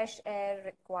fresh air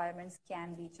requirements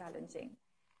can be challenging.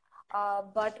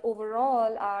 But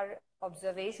overall, our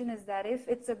observation is that if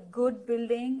it's a good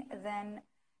building, then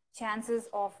chances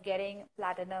of getting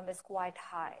platinum is quite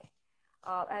high.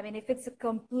 I mean, if it's a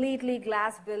completely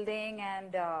glass building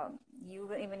and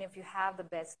even if you have the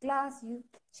best glass,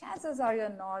 chances are you're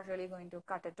not really going to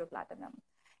cut it to platinum.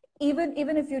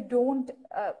 Even if you don't,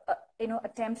 you know,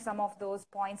 attempt some of those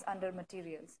points under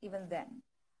materials, even then.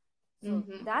 So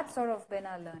that's sort of been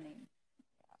our learning.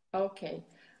 Okay.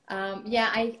 Yeah,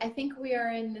 I think we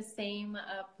are in the same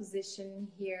position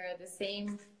here, the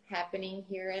same happening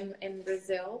here in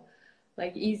Brazil.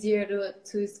 Like easier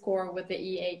to score with the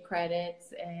EA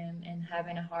credits and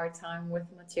having a hard time with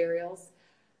materials.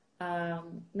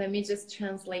 Let me just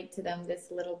translate to them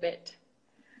this little bit.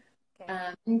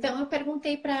 Então, eu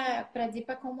perguntei para a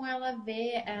Deepa como ela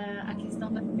vê a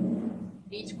questão da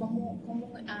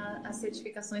como as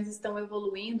certificações estão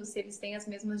evoluindo, se eles têm as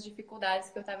mesmas dificuldades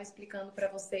que eu estava explicando para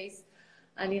vocês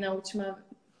ali na última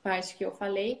parte que eu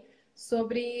falei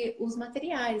sobre os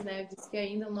materiais, né? Eu disse que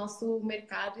ainda o nosso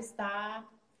mercado está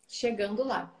chegando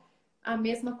lá. A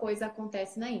mesma coisa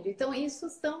acontece na Índia. Então, isso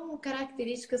são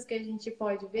características que a gente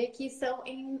pode ver que são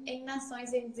em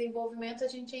nações em desenvolvimento, a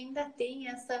gente ainda tem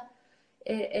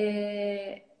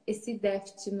esse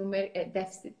déficit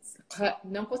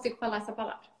não consigo falar essa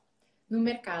palavra, no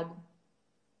mercado.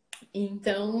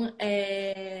 Então,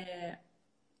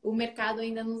 o mercado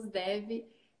ainda nos deve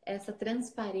essa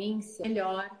transparência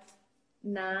melhor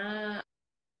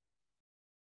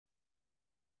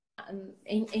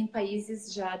em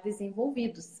países já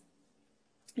desenvolvidos.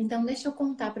 Então, deixa eu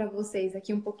contar para vocês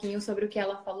aqui um pouquinho sobre o que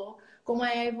ela falou, como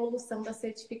é a evolução da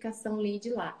certificação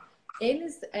LEED lá.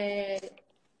 Eles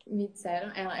me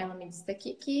disseram, ela me disse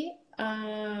aqui que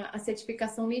a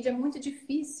certificação LEED é muito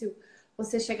difícil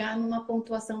você chegar numa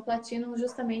pontuação Platinum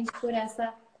justamente por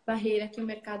essa barreira que o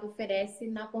mercado oferece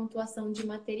na pontuação de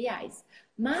materiais.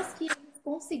 Mas que eles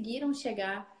conseguiram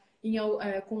chegar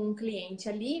com um cliente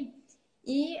ali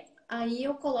e aí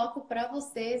eu coloco para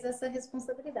vocês essa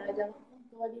responsabilidade. Ela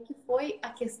comentou ali que foi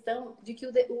a questão de que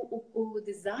o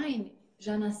design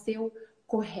já nasceu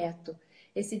correto.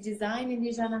 Esse design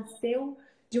ele já nasceu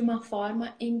de uma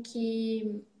forma em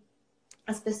que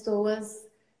as pessoas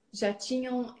já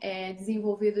tinham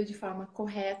desenvolvido de forma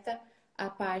correta a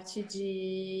parte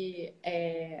de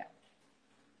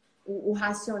o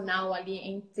racional ali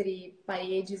entre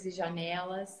paredes e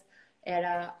janelas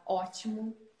era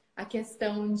ótimo. A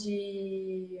questão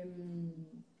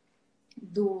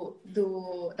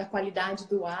da qualidade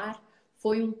do ar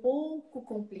foi um pouco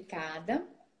complicada,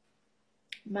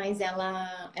 mas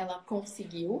ela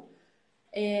conseguiu.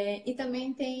 E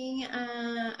também tem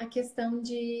a questão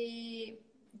de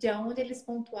onde eles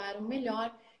pontuaram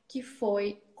melhor, que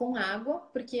foi com água,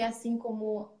 porque assim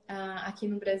como aqui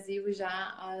no Brasil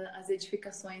já as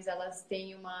edificações elas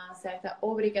têm uma certa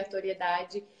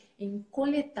obrigatoriedade em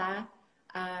coletar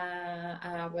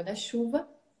a água da chuva,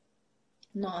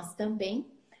 nós também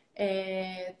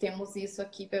temos isso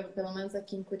aqui, pelo menos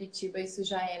aqui em Curitiba, isso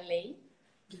já é lei,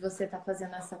 de você estar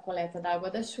fazendo essa coleta da água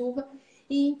da chuva.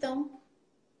 E então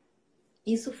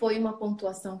isso foi uma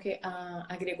pontuação que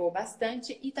agregou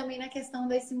bastante, e também na questão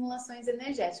das simulações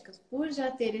energéticas, por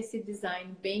já ter esse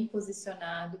design bem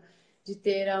posicionado, de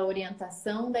ter a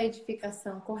orientação da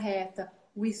edificação correta,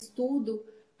 o estudo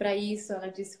para isso, ela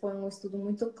disse que foi um estudo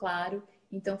muito claro,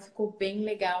 então ficou bem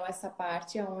legal essa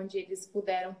parte, onde eles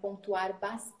puderam pontuar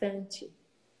bastante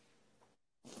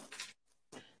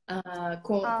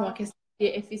com a questão de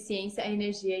eficiência,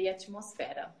 energia e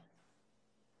atmosfera.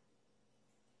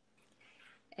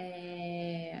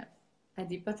 A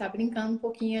Deepa tá brincando um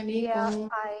pouquinho ali com...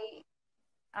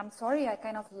 I'm sorry, I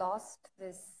kind of lost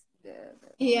this.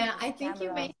 I think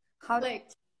you may click.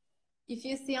 If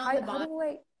you see on the bottom,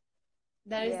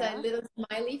 there is a little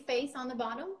smiley face on the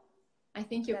bottom. I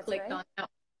think you clicked on that.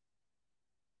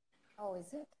 Oh,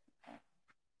 is it?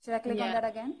 Should I click on that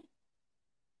again?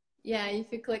 Yeah,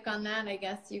 if you click on that, I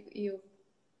guess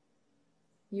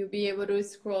you'll be able to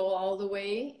scroll all the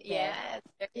way. Yeah. Yes,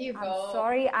 there you go. I'm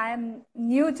sorry, I'm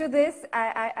new to this.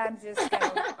 I'm just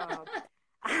kind of,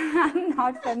 I'm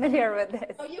not familiar with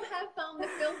this. Oh, you have found the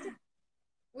filter.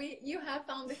 You have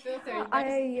found the filter.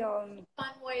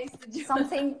 Fun ways to do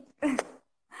something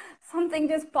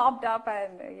just popped up,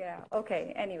 and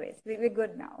okay. Anyways, we're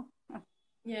good now.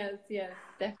 Yes,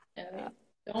 definitely.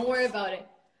 Don't worry about it.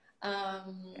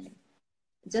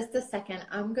 Just a second.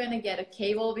 I'm gonna get a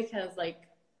cable because like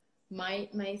my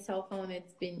cell phone,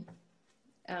 it's been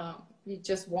you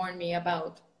just warned me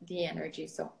about the energy.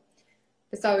 So,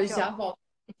 pessoal, eu já volto.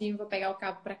 Vou pegar o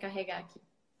cabo para carregar aqui.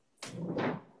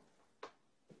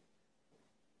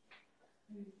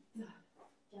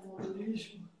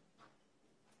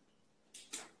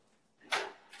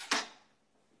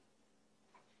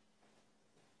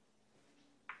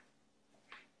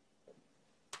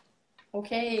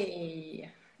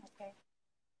 Okay.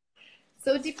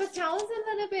 So Deepa, tell us a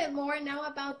little bit more now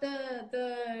about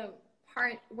the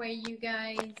part where you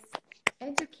guys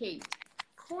educate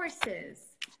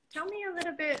courses. Tell me a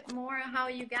little bit more how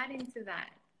you got into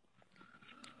that.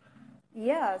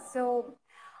 Yeah, so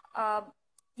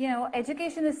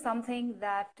education is something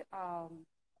that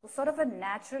was sort of a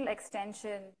natural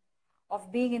extension of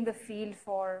being in the field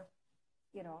for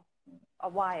a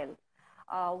while,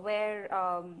 where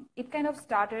it kind of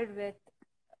started with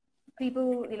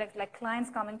people like clients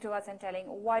coming to us and telling,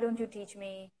 why don't you teach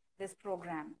me this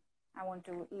program? I want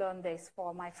to learn this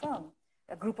for my firm.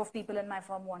 A group of people in my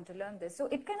firm want to learn this. So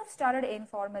it kind of started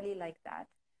informally like that.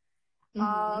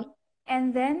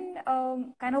 And then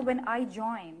kind of when I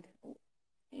joined,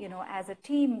 as a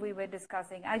team, we were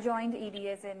discussing, I joined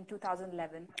EDS in 12.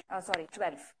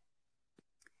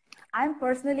 I'm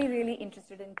personally really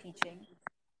interested in teaching,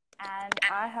 and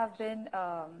I have been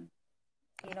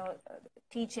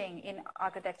teaching in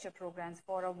architecture programs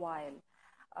for a while.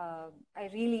 I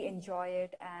really enjoy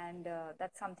it, and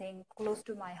that's something close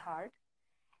to my heart.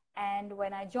 And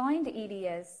when I joined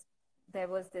EDS, there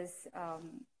was this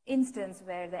instance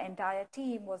where the entire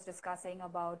team was discussing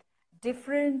about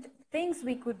different things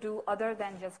we could do other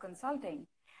than just consulting.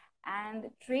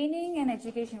 And training and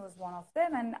education was one of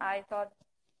them, and I thought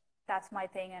that's my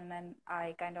thing. And then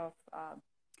I kind of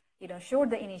showed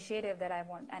the initiative that I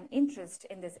want an interest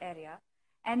in this area.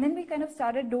 And then we kind of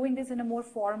started doing this in a more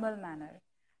formal manner,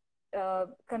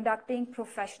 conducting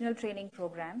professional training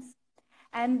programs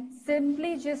and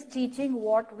simply just teaching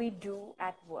what we do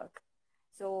at work.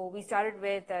 So we started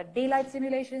with daylight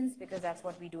simulations, because that's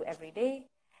what we do every day,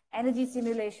 energy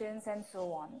simulations, and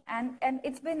so on. And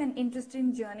it's been an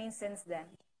interesting journey since then.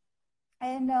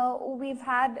 And we've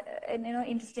had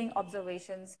interesting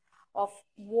observations of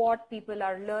what people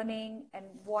are learning and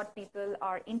what people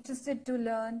are interested to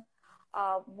learn,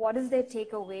 what is their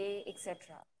takeaway,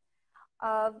 etc.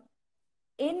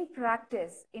 In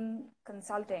practice, in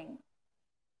consulting,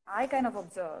 I kind of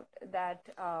observed that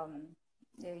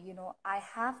I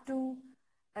have to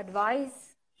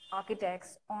advise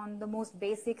architects on the most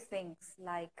basic things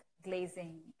like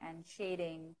glazing and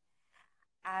shading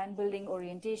and building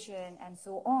orientation and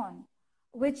so on,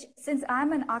 which, since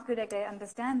I'm an architect, I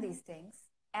understand these things.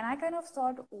 And I kind of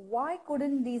thought, why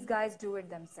couldn't these guys do it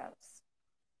themselves?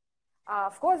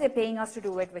 Of course, they're paying us to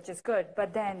do it, which is good.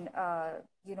 But then,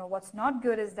 what's not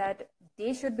good is that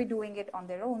they should be doing it on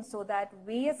their own, so that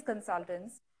we as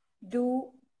consultants do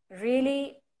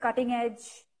really cutting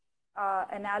edge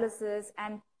analysis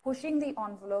and pushing the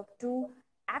envelope to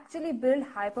actually build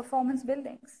high performance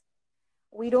buildings.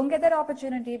 We don't get that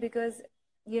opportunity because,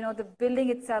 the building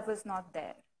itself is not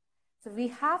there. So we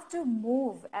have to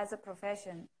move as a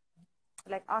profession,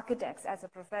 like architects as a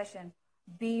profession,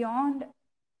 beyond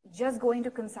just going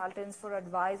to consultants for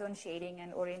advice on shading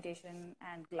and orientation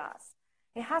and glass.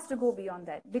 It has to go beyond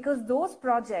that, because those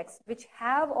projects which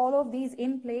have all of these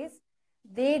in place,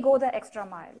 they go the extra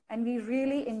mile, and we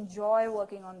really enjoy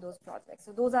working on those projects.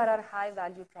 So those are our high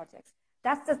value projects.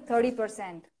 That's the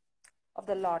 30% of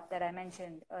the lot that I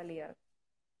mentioned earlier.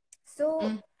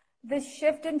 So the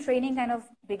shift in training kind of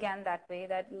began that way,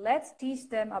 that let's teach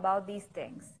them about these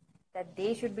things that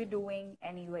they should be doing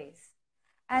anyways.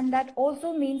 And that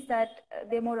also means that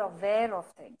they're more aware of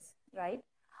things, right?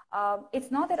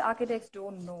 It's not that architects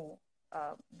don't know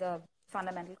the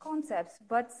fundamental concepts,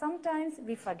 but sometimes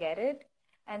we forget it,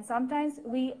 and sometimes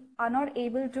we are not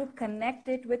able to connect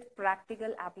it with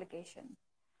practical application.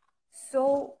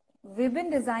 So we've been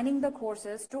designing the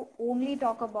courses to only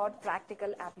talk about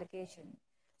practical application.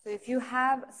 So if you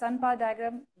have sun-power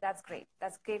diagram, that's great.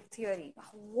 That's great theory.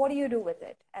 What do you do with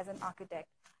it as an architect?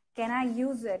 Can I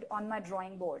use it on my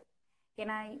drawing board? Can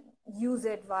I use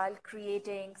it while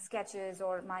creating sketches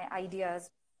or my ideas,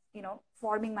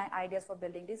 forming my ideas for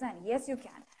building design? Yes, you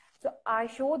can. So I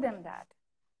show them that.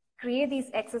 Create these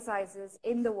exercises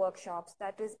in the workshops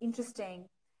that is interesting,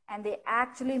 and they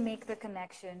actually make the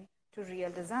connection to real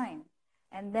design.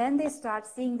 And then they start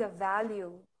seeing the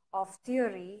value of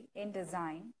theory in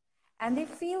design, and they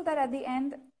feel that at the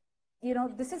end,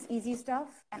 this is easy stuff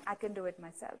and I can do it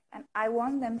myself. And I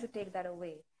want them to take that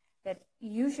away, that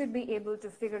you should be able to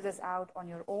figure this out on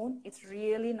your own. It's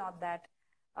really not that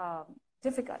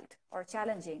difficult or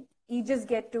challenging. You just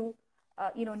get to,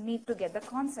 need to get the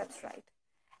concepts right.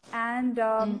 And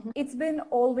it's been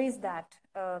always that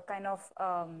kind of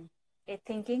a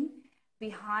thinking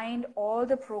behind all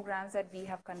the programs that we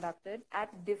have conducted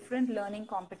at different learning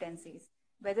competencies,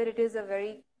 whether it is a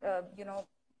very,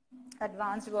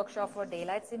 advanced workshop for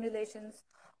daylight simulations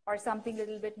or something a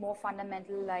little bit more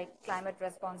fundamental like climate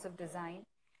responsive design.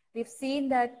 We've seen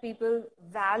that people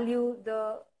value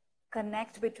the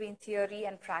connect between theory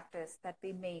and practice that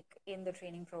we make in the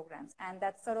training programs, and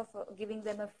that's sort of giving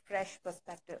them a fresh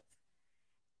perspective.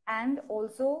 And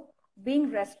also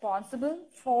being responsible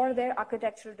for their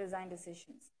architectural design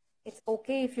decisions. It's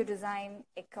okay if you design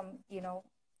a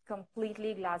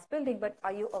completely glass building, but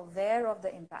are you aware of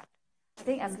the impact? I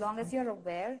think as long as you're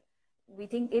aware, we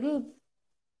think it'll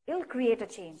create a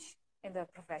change in the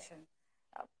profession.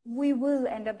 We will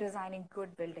end up designing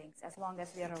good buildings as long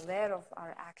as we are aware of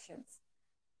our actions.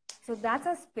 So that's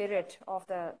a spirit of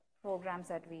the programs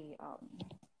that we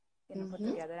put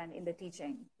together and in the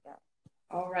teaching. Yeah.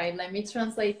 All right, let me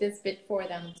translate this bit for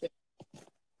them too.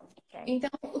 Okay. Então,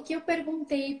 o que eu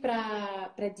perguntei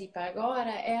para Deepa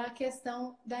agora é a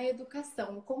questão da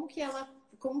educação. Como que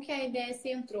a EDS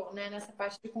entrou, né, nessa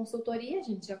parte de consultoria, a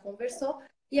gente já conversou,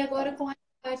 e agora com a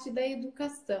parte da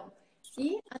educação.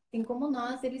 E, assim como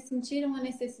nós, eles sentiram a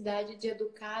necessidade de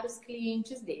educar os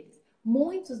clientes deles.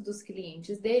 Muitos dos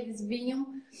clientes deles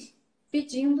vinham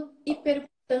pedindo e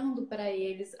perguntando para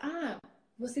eles: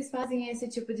 vocês fazem esse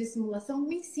tipo de simulação?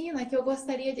 Me ensina, que eu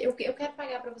gostaria de... Eu quero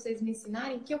pagar para vocês me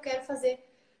ensinarem, que eu quero fazer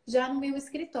já no meu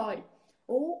escritório.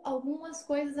 Ou algumas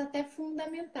coisas até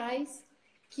fundamentais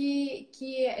que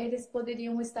eles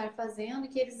poderiam estar fazendo,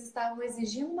 que eles estavam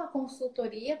exigindo uma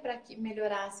consultoria para que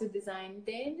melhorasse o design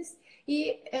deles,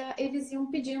 e eles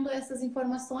iam pedindo essas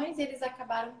informações, e eles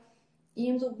acabaram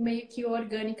indo meio que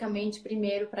organicamente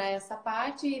primeiro para essa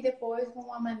parte, e depois com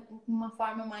uma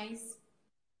forma mais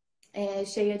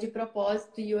cheia de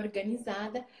propósito e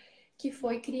organizada, que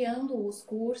foi criando os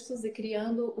cursos e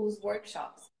criando os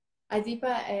workshops. A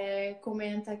Deepa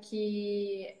comenta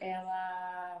que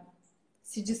ela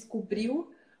se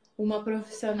descobriu uma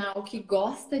profissional que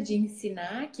gosta de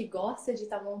ensinar, que gosta de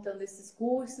estar montando esses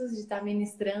cursos, de estar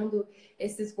ministrando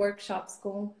esses workshops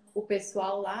com o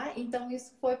pessoal lá. Então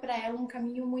isso foi para ela um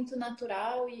caminho muito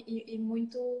natural e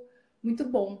muito, muito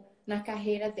bom na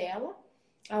carreira dela,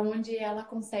 onde ela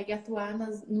consegue atuar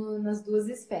nas duas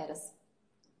esferas.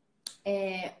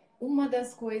 Uma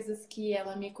das coisas que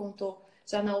ela me contou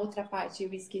já na outra parte,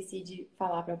 eu esqueci de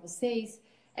falar para vocês,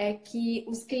 é que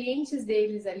os clientes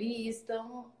deles ali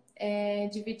estão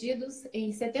divididos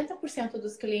em 70%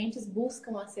 dos clientes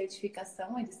buscam a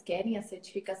certificação, eles querem a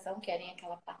certificação, querem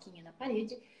aquela plaquinha na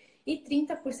parede, e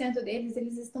 30% deles,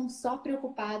 eles estão só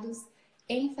preocupados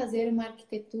em fazer uma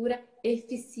arquitetura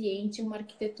eficiente, uma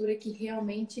arquitetura que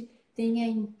realmente tenha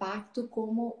impacto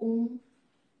como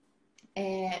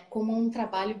um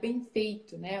trabalho bem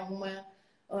feito, né?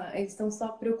 Eles estão só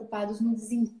preocupados no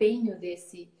desempenho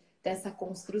dessa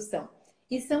construção.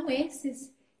 E são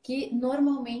esses que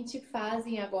normalmente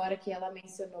fazem, agora que ela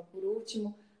mencionou por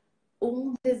último,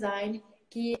 um design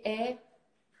que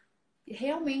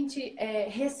realmente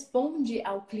responde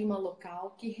ao clima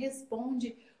local, que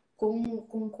responde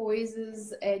com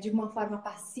coisas de uma forma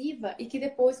passiva e que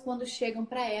depois, quando chegam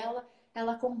para ela,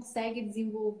 ela consegue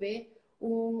desenvolver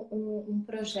um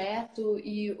projeto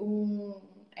e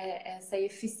essa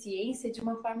eficiência de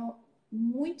uma forma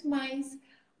muito mais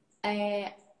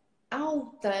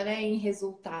alta, né, em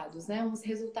resultados, né? Uns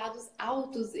resultados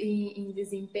altos em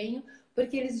desempenho,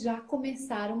 porque eles já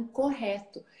começaram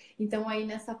correto. Então, aí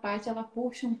nessa parte, ela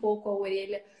puxa um pouco a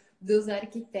orelha dos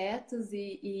arquitetos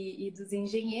e dos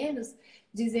engenheiros,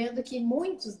 dizendo que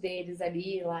muitos deles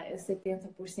ali, lá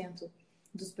 70%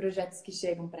 dos projetos que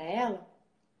chegam para ela,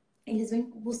 eles vêm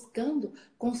buscando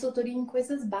consultoria em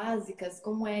coisas básicas,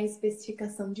 como é a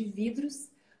especificação de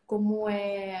vidros, como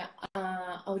é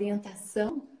a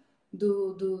orientação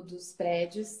dos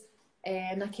prédios,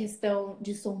 na questão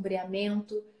de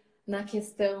sombreamento, na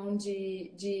questão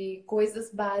de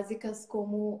coisas básicas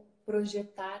como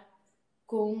projetar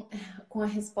com a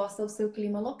resposta ao seu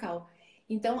clima local.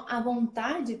 Então, a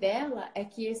vontade dela é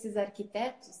que esses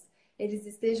arquitetos eles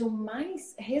estejam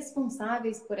mais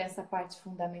responsáveis por essa parte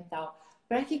fundamental,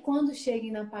 para que quando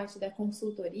cheguem na parte da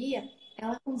consultoria,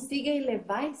 ela consiga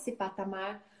elevar esse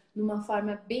patamar de uma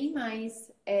forma bem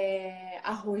mais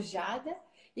arrojada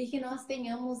e que nós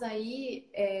tenhamos aí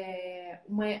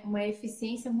uma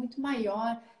eficiência muito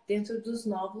maior dentro dos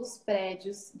novos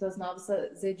prédios, das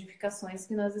novas edificações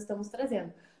que nós estamos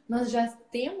trazendo. Nós já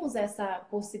temos essa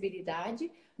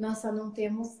possibilidade, nós só não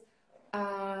temos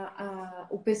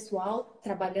o pessoal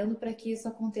trabalhando para que isso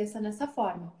aconteça nessa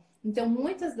forma. Então,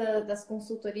 muitas das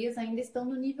consultorias ainda estão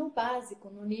no nível básico,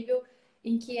 no nível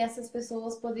em que essas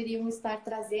pessoas poderiam estar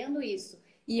trazendo isso.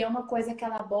 E é uma coisa que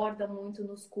ela aborda muito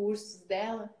nos cursos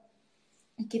dela,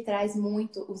 e que traz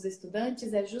muito os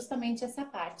estudantes, é justamente essa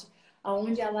parte,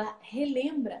 onde ela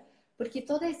relembra, porque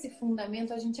todo esse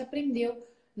fundamento a gente aprendeu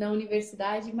na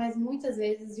universidade, mas muitas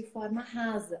vezes de forma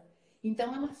rasa.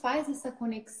 Então, ela faz essa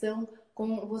conexão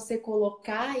com você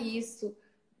colocar isso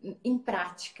em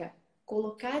prática,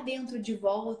 colocar dentro de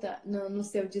volta no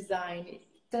seu design,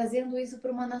 trazendo isso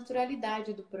para uma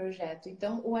naturalidade do projeto.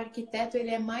 Então, o arquiteto ele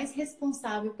é mais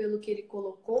responsável pelo que ele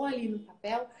colocou ali no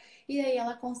papel e aí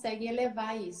ela consegue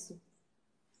elevar isso.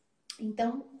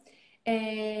 Então,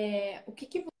 o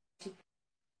que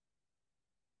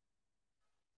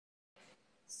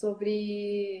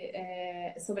sobre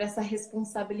essa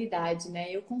responsabilidade,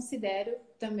 né? Eu considero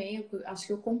também, acho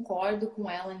que eu concordo com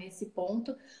ela nesse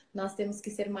ponto, nós temos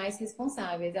que ser mais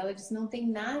responsáveis. Ela disse, não tem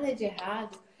nada de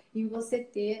errado em você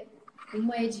ter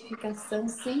uma edificação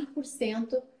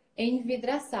 100%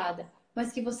 envidraçada,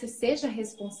 mas que você seja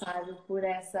responsável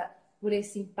por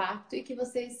esse impacto e que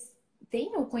vocês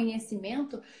tenham o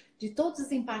conhecimento de todos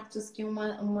os impactos que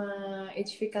uma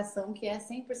edificação que é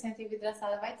 100%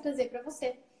 envidraçada vai trazer para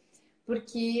você.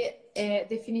 Porque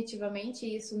definitivamente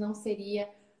isso não seria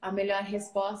a melhor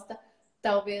resposta,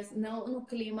 talvez não no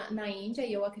clima na Índia,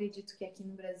 e eu acredito que aqui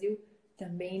no Brasil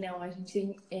também não. A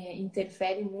gente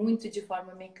interfere muito de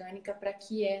forma mecânica para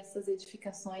que essas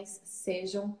edificações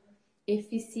sejam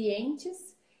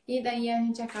eficientes e daí a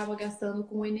gente acaba gastando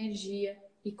com energia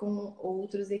e com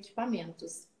outros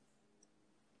equipamentos.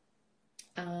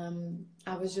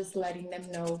 I was just letting them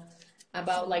know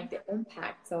about like the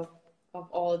impacts of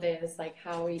all this, like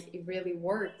how it really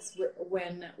works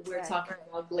when we're talking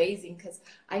about glazing, because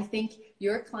I think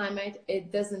your climate,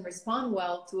 it doesn't respond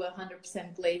well to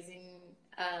 100% glazing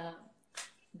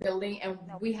building, and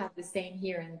we have the same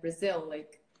here in Brazil,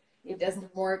 like it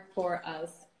doesn't work for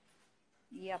us.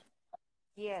 Yep.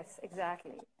 Yes,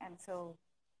 exactly. And so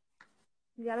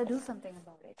we gotta do something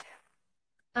about it.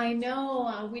 I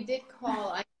know, we did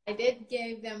call. I did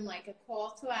give them like a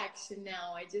call to action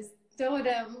now. I just told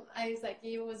them, I was like,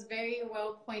 it was very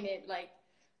well pointed, like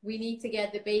we need to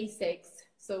get the basics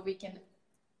so we can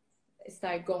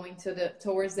start going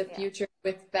towards the future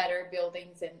with better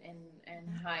buildings and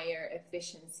higher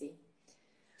efficiency.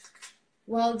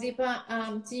 Well, Deepa,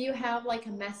 do you have like a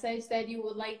message that you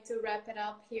would like to wrap it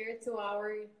up here to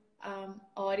our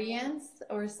audience,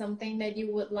 or something that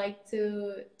you would like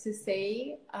to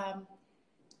say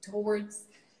towards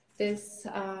this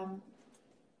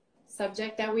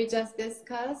subject that we just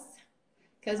discussed?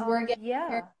 Because we're getting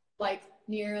here like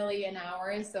nearly an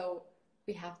hour, so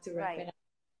we have to wrap it up.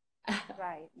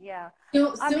 Right, yeah.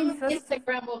 Soon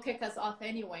Instagram will kick us off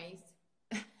anyways.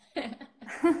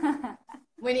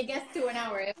 When it gets to an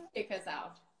hour, it'll kick us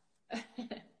out.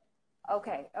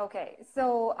 Okay.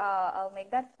 So I'll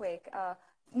make that quick.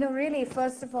 No, really,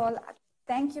 first of all,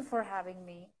 thank you for having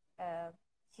me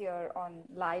here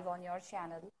live on your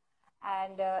channel,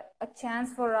 and a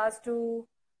chance for us to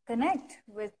connect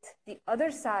with the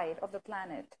other side of the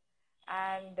planet.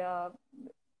 And,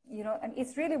 and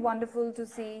it's really wonderful to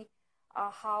see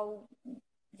how,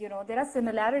 there are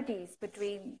similarities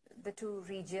between the two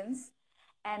regions,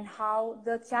 and how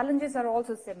the challenges are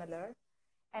also similar,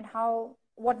 and how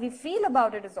what we feel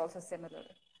about it is also similar.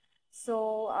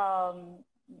 So,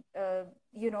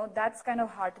 that's kind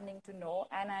of heartening to know.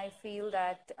 And I feel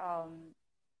that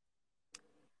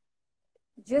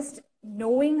just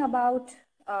knowing about,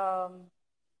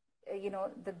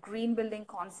 the green building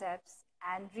concepts,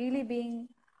 and really being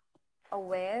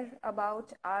aware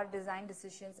about our design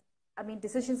decisions,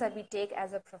 decisions that we take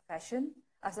as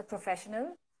a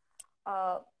professional,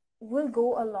 will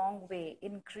go a long way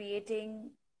in creating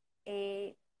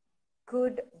a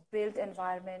good built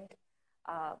environment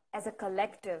as a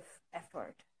collective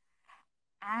effort.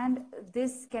 And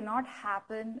this cannot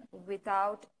happen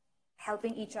without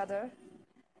helping each other,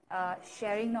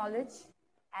 sharing knowledge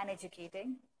and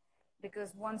educating.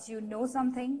 Because once you know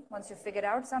something, once you figure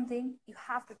out something, you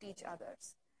have to teach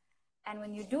others. And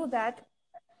when you do that,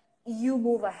 you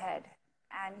move ahead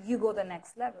and you go the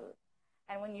next level.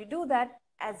 And when you do that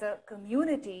as a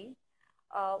community,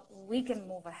 we can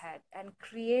move ahead and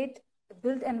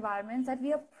build environments that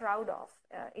we are proud of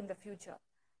in the future.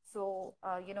 So,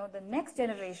 the next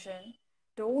generation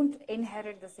don't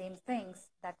inherit the same things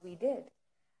that we did.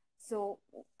 So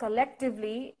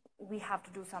collectively, we have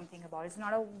to do something about it. It's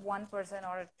not a one person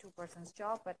or a two person's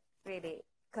job, but really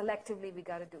collectively we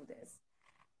got to do this,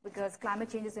 because climate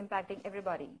change is impacting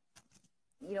everybody,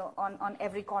 on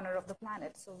every corner of the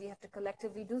planet. So we have to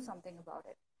collectively do something about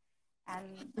it.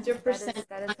 And 100%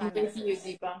 aligned with you,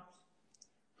 Deepa.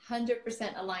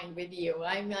 100% aligned with you.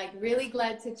 I'm like really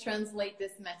glad to translate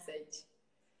this message.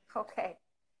 Okay.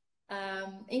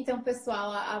 Então,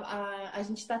 pessoal, a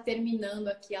gente está terminando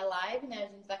aqui a live,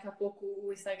 né? Daqui a pouco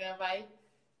o Instagram vai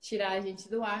tirar a gente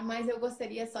do ar, mas eu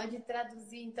gostaria só de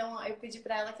traduzir. Então, eu pedi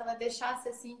para ela que ela deixasse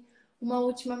assim uma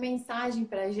última mensagem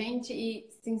para a gente, e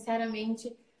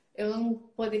sinceramente eu não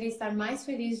poderia estar mais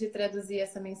feliz de traduzir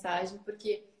essa mensagem,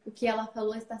 porque o que ela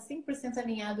falou está 100%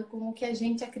 alinhado com o que a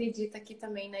gente acredita aqui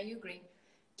também na Ugreen,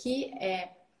 que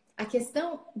é a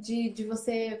questão de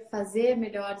você fazer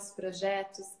melhores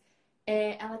projetos.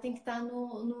 Ela tem que estar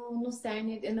no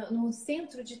cerne, no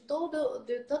centro de toda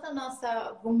a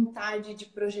nossa vontade de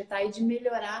projetar e de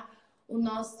melhorar o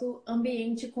nosso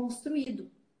ambiente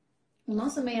construído. O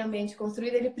nosso meio ambiente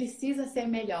construído, ele precisa ser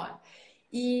melhor.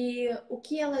 E o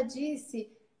que ela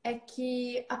disse é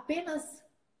que apenas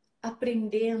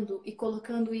aprendendo e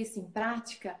colocando isso em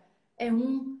prática é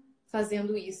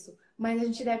fazendo isso. Mas a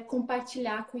gente deve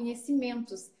compartilhar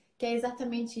conhecimentos, que é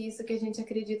exatamente isso que a gente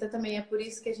acredita também. É por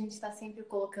isso que a gente está sempre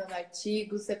colocando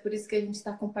artigos, é por isso que a gente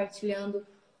está compartilhando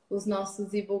os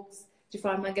nossos e-books de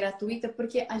forma gratuita,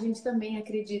 porque a gente também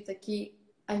acredita que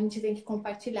a gente tem que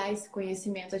compartilhar esse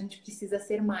conhecimento, a gente precisa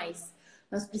ser mais.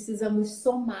 Nós precisamos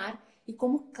somar, e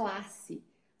como classe,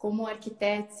 como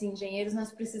arquitetos e engenheiros,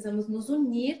 nós precisamos nos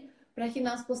unir para que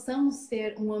nós possamos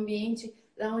ser um ambiente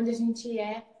onde a gente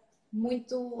é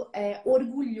muito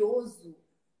orgulhoso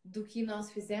do que nós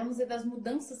fizemos e das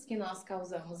mudanças que nós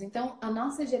causamos. Então, a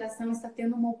nossa geração está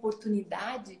tendo uma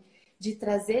oportunidade de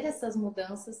trazer essas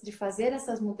mudanças, de fazer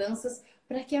essas mudanças,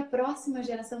 para que a próxima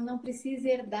geração não precise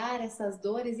herdar essas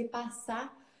dores e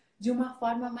passar de uma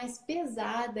forma mais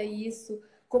pesada isso,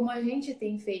 como a gente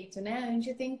tem feito, né? A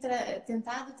gente tem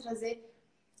tentado trazer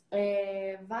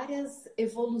várias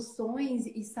evoluções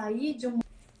e sair de um...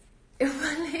 Eu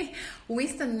falei, o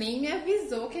Insta nem me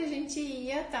avisou que a gente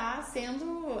ia estar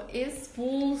sendo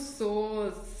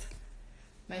expulsos.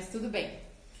 Mas tudo bem.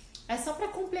 É só para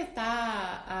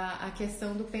completar a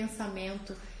questão do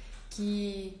pensamento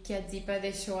que a Deepa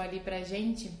deixou ali pra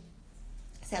gente.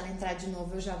 Se ela entrar de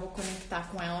novo, eu já vou conectar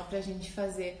com ela pra gente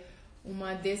fazer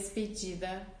uma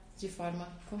despedida de forma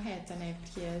correta, né?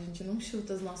 Porque a gente não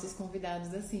chuta os nossos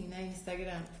convidados assim, né?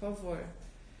 Instagram, por favor.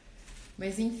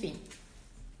 Mas enfim...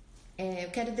 eu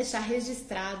quero deixar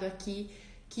registrado aqui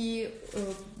que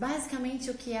basicamente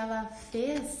o que ela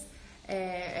fez,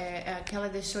 que ela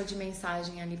deixou de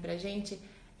mensagem ali pra gente,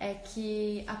 é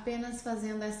que apenas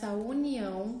fazendo essa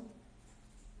união